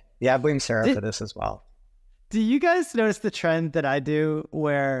 Yeah, I blame Sarah for this as well. Do you guys notice the trend that I do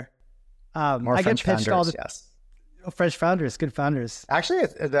where more I French get pitched founders, all the yes. French founders, good founders. Actually,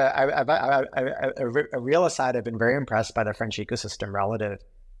 a real aside, I've been very impressed by the French ecosystem relative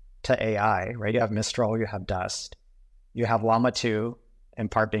to AI, right? You have Mistral, you have Dust, you have Llama 2, in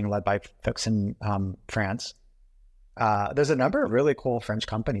part being led by folks in France. There's a number of really cool French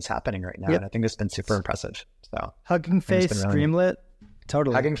companies happening right now, and I think it's been super impressive. So Hugging Face, really Streamlit,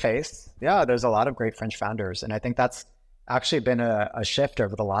 totally. Hugging Face, yeah, there's a lot of great French founders, and I think that's actually been a shift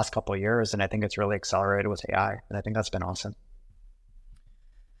over the last couple of years, and I think it's really accelerated with AI, and I think that's been awesome.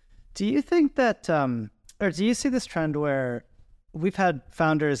 Do you think that, or do you see this trend where we've had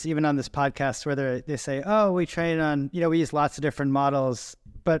founders, even on this podcast, where they say, oh, we train on, we use lots of different models,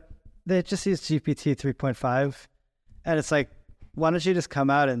 but they just use GPT 3.5. And it's like, why don't you just come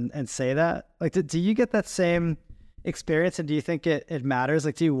out and say that? Like, do you get that same experience? And do you think it matters?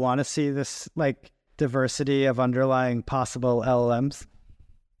 Like, do you want to see this like diversity of underlying possible LLMs?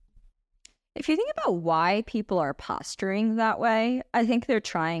 If you think about why people are posturing that way, I think they're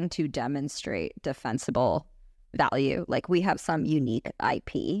trying to demonstrate defensible value. Like, we have some unique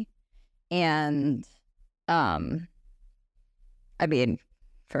IP. And, I mean,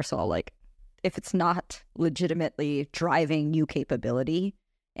 first of all, like, if it's not legitimately driving new capability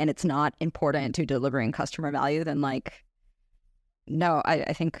and it's not important to delivering customer value, then like, no,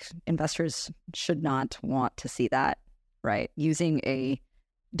 I think investors should not want to see that, right? Using a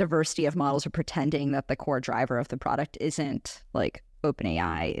diversity of models or pretending that the core driver of the product isn't like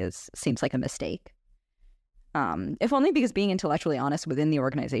OpenAI seems like a mistake. If only because being intellectually honest within the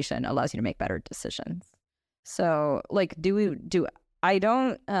organization allows you to make better decisions. So like, I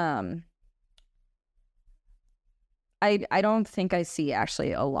don't think I see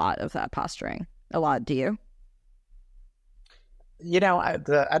actually a lot of that posturing. A lot, do you? I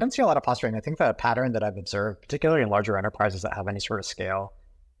don't see a lot of posturing. I think the pattern that I've observed, particularly in larger enterprises that have any sort of scale,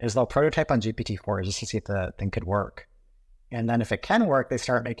 is they'll prototype on GPT-4 just to see if the thing could work. And then if it can work, they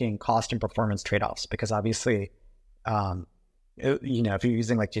start making cost and performance trade-offs, because obviously, if you're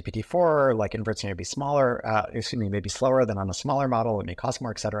using like GPT-4, like inferencing may be smaller, maybe slower than on a smaller model, it may cost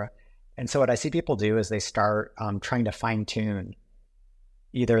more, et cetera. And so what I see people do is they start trying to fine tune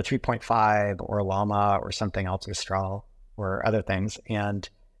either 3.5 or Llama or something else, Mistral or other things. And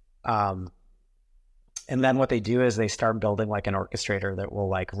then what they do is they start building like an orchestrator that will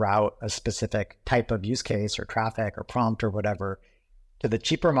like route a specific type of use case or traffic or prompt or whatever to the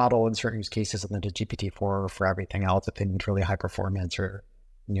cheaper model in certain use cases, and then to GPT-4 for everything else if they need really high performance or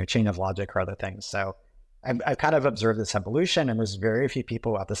chain of logic or other things. So I've kind of observed this evolution, and there's very few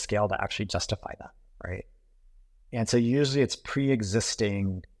people at the scale to actually justify that, right? And so usually it's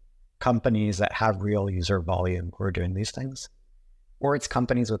pre-existing companies that have real user volume who are doing these things, or it's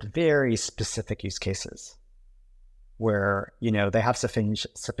companies with very specific use cases where they have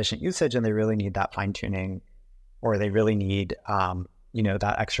sufficient usage and they really need that fine tuning, or they really need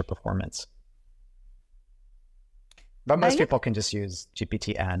that extra performance. But most people can just use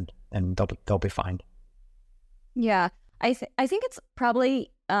GPT-N and they'll be fine. Yeah, I think it's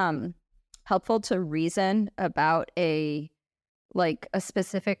probably helpful to reason about a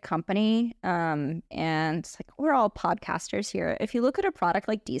specific company. And it's like, we're all podcasters here. If you look at a product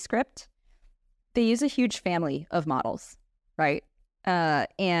like Descript, they use a huge family of models, right?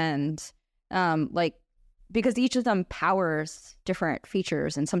 Because each of them powers different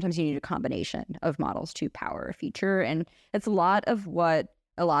features, and sometimes you need a combination of models to power a feature. And it's a lot of what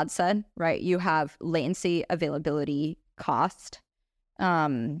Elad said, right? You have latency, availability, cost.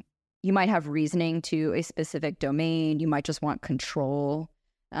 You might have reasoning to a specific domain. You might just want control.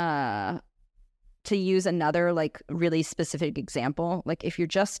 To use another really specific example, like if you're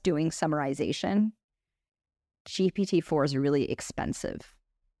just doing summarization, GPT-4 is a really expensive,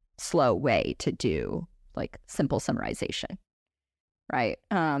 slow way to do simple summarization, right?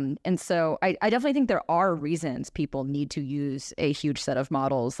 And so I definitely think there are reasons people need to use a huge set of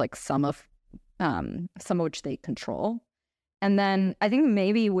models, some of which they control. And then I think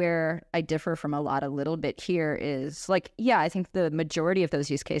maybe where I differ from Elad a little bit here is I think the majority of those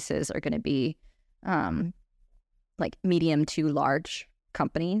use cases are going to be medium to large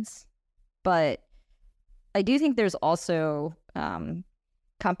companies. But I do think there's also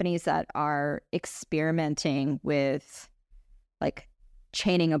companies that are experimenting with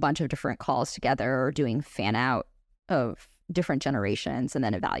chaining a bunch of different calls together or doing fan out of different generations and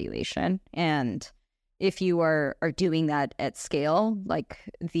then evaluation. And if you are doing that at scale,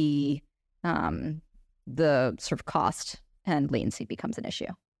 the sort of cost and latency becomes an issue,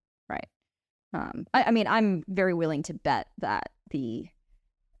 right? I'm very willing to bet that the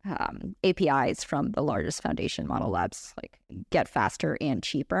APIs from the largest foundation model labs get faster and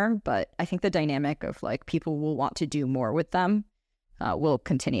cheaper, but I think the dynamic of people will want to do more with them will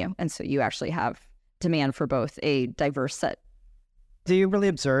continue, and so you actually have demand for both a diverse set. Do you really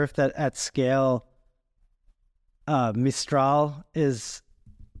observe that at scale, Mistral is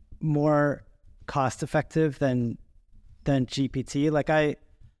more cost effective than GPT?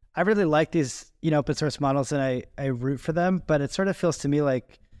 I really like these open source models, and I root for them, but it sort of feels to me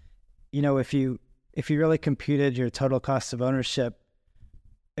if you really computed your total cost of ownership,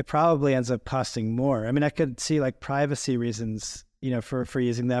 it probably ends up costing more. I mean, I could see privacy reasons for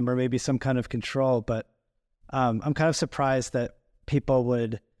using them, or maybe some kind of control, but I'm kind of surprised that people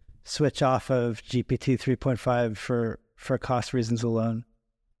would switch off of GPT 3.5 for cost reasons alone.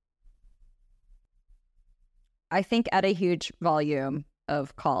 I think at a huge volume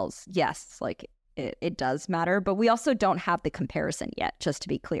of calls, yes, it does matter, but we also don't have the comparison yet, just to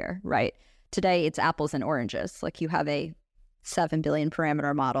be clear, right? Today, it's apples and oranges. You have a 7 billion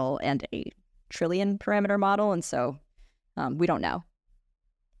parameter model and a trillion parameter model, and so we don't know.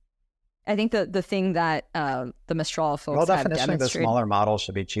 I think the thing that the Mistral folks have demonstrated... the smaller model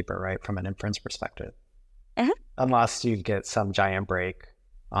should be cheaper, right, from an inference perspective. Uh-huh. Unless you get some giant break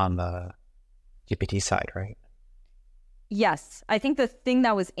on the GPT side, right? Yes. I think the thing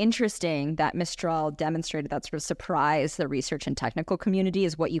that was interesting that Mistral demonstrated that sort of surprised the research and technical community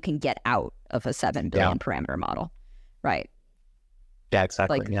is what you can get out of a 7 billion parameter model, right? Yeah,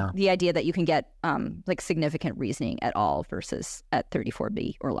 exactly. The idea that you can get significant reasoning at all versus at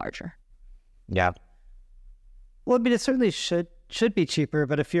 34B or larger. Yeah. Well, I mean, it certainly should be cheaper,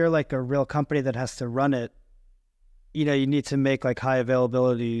 but if you're a real company that has to run it, you need to make high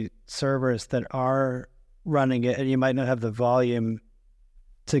availability servers that are running it, and you might not have the volume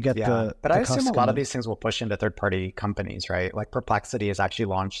to get but I assume a lot of these things will push into third-party companies, right? Perplexity has actually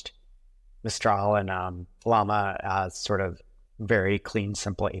launched Mistral and Llama as sort of very clean,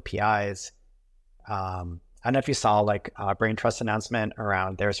 simple APIs. I don't know if you saw like Brain Trust announcement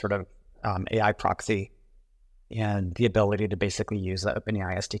around their sort of AI proxy and the ability to basically use the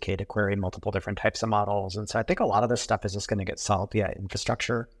OpenAI SDK to query multiple different types of models. And so I think a lot of this stuff is just going to get solved via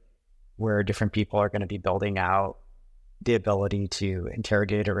infrastructure, where different people are going to be building out the ability to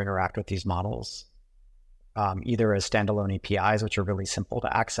interrogate or interact with these models, either as standalone APIs, which are really simple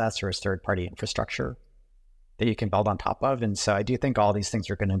to access, or as third-party infrastructure that you can build on top of. And so I do think all these things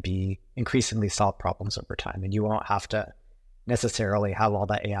are going to be increasingly solve problems over time, and you won't have to necessarily have all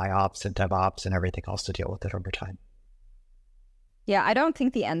the AI ops and DevOps and everything else to deal with it over time. Yeah, I don't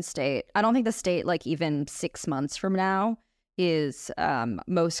think the state, like even 6 months from now, is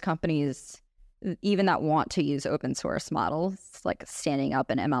most companies, even that want to use open source models, like standing up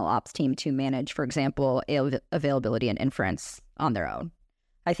an ML ops team to manage, for example, availability and inference on their own.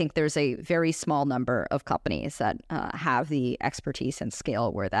 I think there's a very small number of companies that have the expertise and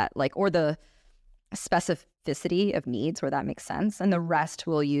scale where that, like, or the specificity of needs where that makes sense. And the rest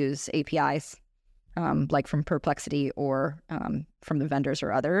will use APIs, like from Perplexity or from the vendors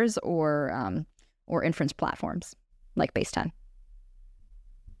or others, or inference platforms like Base 10.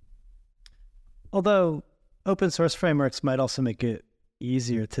 Although open source frameworks might also make it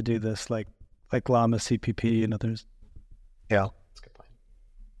easier to do this, like Llama, CPP, and others. Yeah, that's a good point.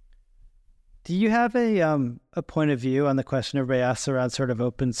 Do you have a point of view on the question everybody asks around sort of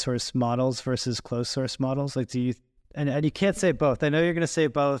open source models versus closed source models? Like, do you, and you can't say both. I know you're going to say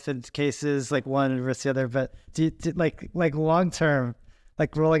both in cases like one versus the other, but do you like long term,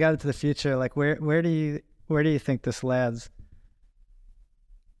 like rolling out into the future, like where do you think this lands?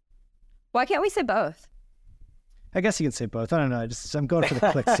 Why can't we say both? I guess you can say both. I don't know. I'm going for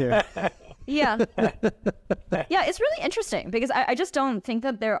the clicks here. Yeah. Yeah, it's really interesting because I just don't think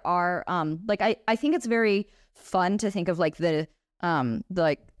that there are I think it's very fun to think of like the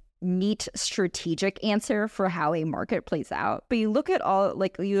like neat strategic answer for how a market plays out. But you look at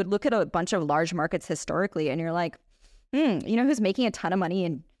you would look at a bunch of large markets historically and you're like, you know who's making a ton of money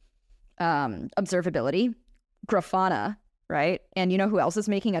in observability? Grafana, right? And you know who else is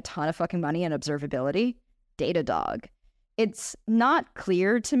making a ton of fucking money in observability? Datadog. It's not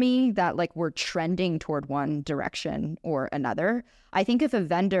clear to me that like we're trending toward one direction or another. I think if a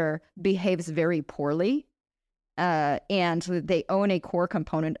vendor behaves very poorly and they own a core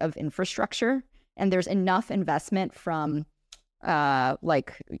component of infrastructure and there's enough investment from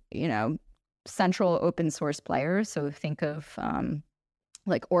central open source players. So think of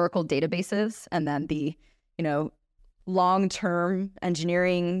like Oracle databases and then the, long-term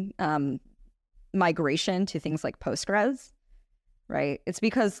engineering migration to things like Postgres, right? It's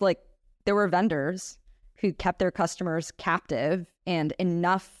because like there were vendors who kept their customers captive and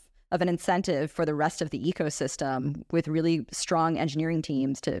enough of an incentive for the rest of the ecosystem with really strong engineering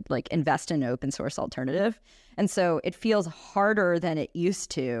teams to like invest in an open source alternative. And so it feels harder than it used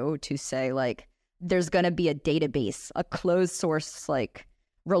to say like there's going to be a database, a closed source like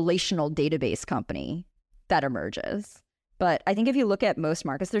relational database company that emerges. But I think if you look at most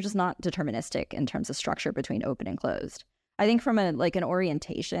markets, they're just not deterministic in terms of structure between open and closed. I think from an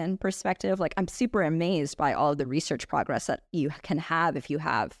orientation perspective, like I'm super amazed by all of the research progress that you can have if you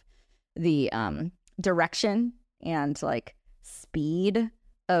have the direction and like speed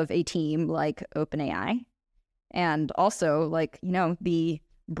of a team like OpenAI, and also like the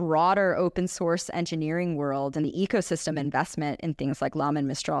broader open source engineering world and the ecosystem investment in things like Llama and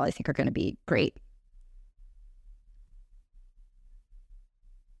Mistral, I think are going to be great.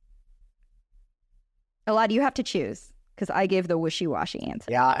 Elad, you have to choose because I gave the wishy-washy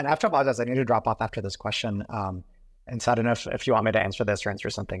answer. Yeah, and I have to apologize. I need to drop off after this question. And so I don't know if you want me to answer this or answer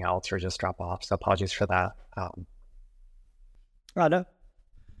something else or just drop off. So apologies for that. No.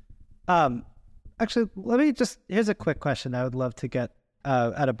 Actually, here's a quick question I would love to get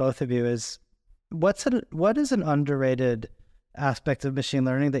out of both of you is what is an underrated aspect of machine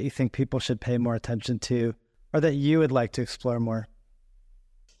learning that you think people should pay more attention to or that you would like to explore more?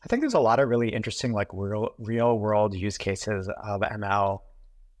 I think there's a lot of really interesting like real world use cases of ML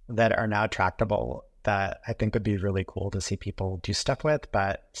that are now tractable that I think would be really cool to see people do stuff with,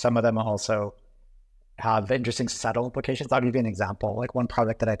 but some of them also have interesting subtle implications. I'll give you an example. Like one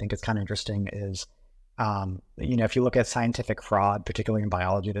project that I think is kind of interesting is, if you look at scientific fraud, particularly in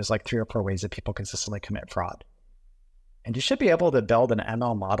biology, there's like 3 or 4 ways that people consistently commit fraud. And you should be able to build an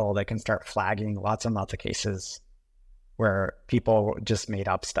ML model that can start flagging lots and lots of cases where people just made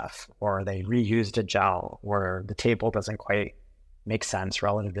up stuff, or they reused a gel, or the table doesn't quite make sense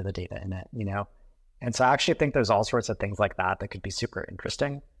relative to the data in it, And so I actually think there's all sorts of things like that that could be super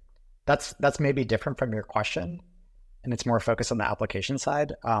interesting. That's maybe different from your question, and it's more focused on the application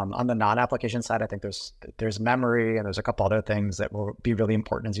side. On the non-application side, I think there's memory and there's a couple other things that will be really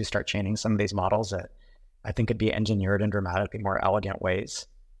important as you start chaining some of these models that I think could be engineered in dramatically more elegant ways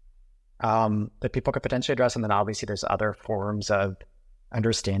that people could potentially address. And then obviously there's other forms of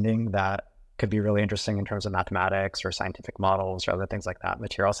understanding that could be really interesting in terms of mathematics or scientific models or other things like that,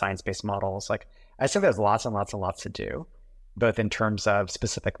 material science-based models. Like I think there's lots and lots and lots to do, both in terms of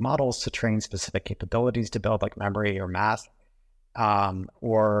specific models to train specific capabilities to build like memory or math,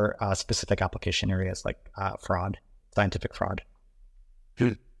 or specific application areas like fraud, scientific fraud.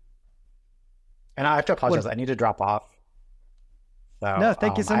 And I have to apologize. I need to drop off. So, no,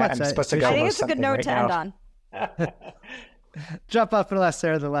 thank you so much. I'm supposed to go. I think it's a good note to end on. Drop off and ask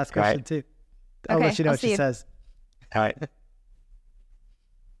Sarah the last question too. I'll let you know what she says. All right.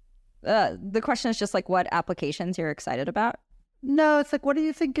 The question is just like what applications you're excited about? No, it's like, what do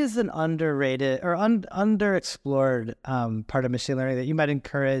you think is an underrated or underexplored part of machine learning that you might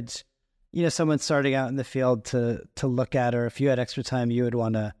encourage, someone starting out in the field to look at, or if you had extra time, you would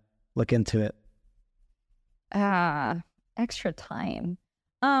want to look into it? Extra time.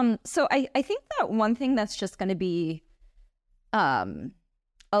 So I think that one thing that's just going to be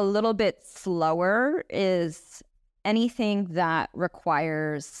a little bit slower is anything that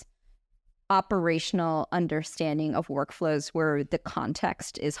requires operational understanding of workflows where the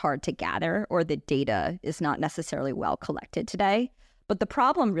context is hard to gather or the data is not necessarily well collected today. But the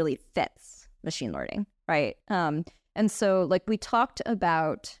problem really fits machine learning, right? And so like we talked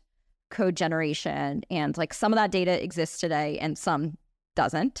about code generation and like some of that data exists today and some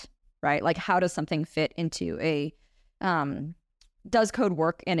doesn't, right? Like how does something fit into a, does code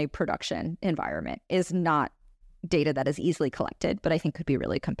work in a production environment is not data that is easily collected, but I think could be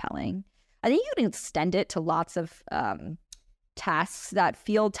really compelling. I think you can extend it to lots of tasks that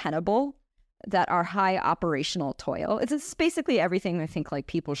feel tenable, that are high operational toil. It's basically everything I think like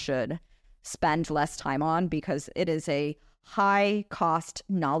people should spend less time on because it is a high cost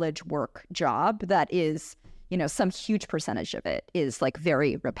knowledge work job that is, some huge percentage of it is like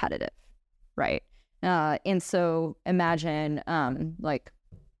very repetitive, right? And so imagine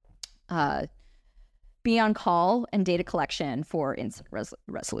be on call and data collection for incident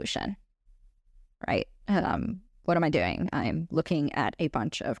resolution. Right. What am I doing? I'm looking at a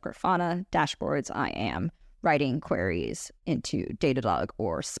bunch of Grafana dashboards. I am writing queries into Datadog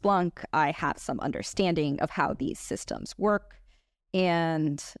or Splunk. I have some understanding of how these systems work.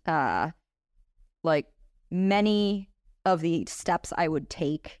 And like many of the steps I would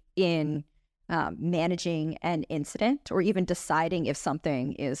take in managing an incident or even deciding if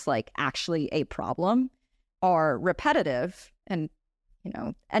something is like actually a problem are repetitive. And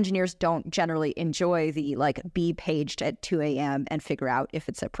engineers don't generally enjoy the like be paged at 2 a.m. and figure out if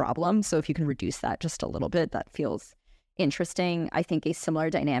it's a problem. So if you can reduce that just a little bit, that feels interesting. I think a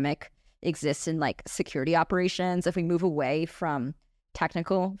similar dynamic exists in like security operations. If we move away from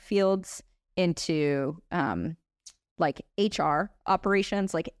technical fields into like HR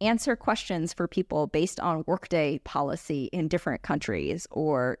operations, like answer questions for people based on workday policy in different countries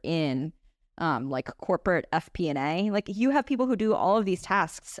or in like corporate FP&A, like you have people who do all of these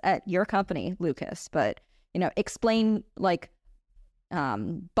tasks at your company, Lucas, but, explain like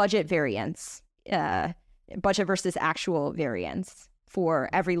budget variance, budget versus actual variance for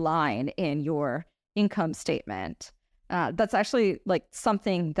every line in your income statement. That's actually like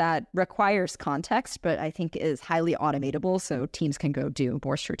something that requires context, but I think is highly automatable. So teams can go do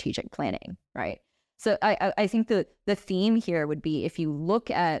more strategic planning, right? So I think the theme here would be if you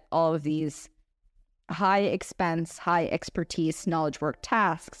look at all of these high expense, high expertise, knowledge work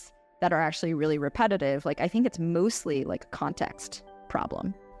tasks that are actually really repetitive, like I think it's mostly like a context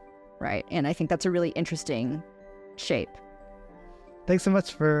problem, right? And I think that's a really interesting shape. Thanks so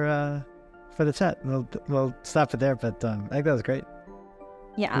much for the chat. We'll stop it there, but I think that was great.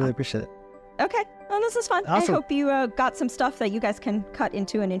 Yeah. I really appreciate it. Okay. Well, this is fun. Awesome. I hope you got some stuff that you guys can cut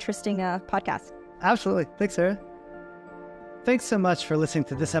into an interesting podcast. Absolutely. Thanks, Sarah. Thanks so much for listening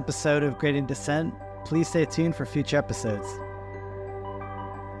to this episode of Gradient Descent. Please stay tuned for future episodes.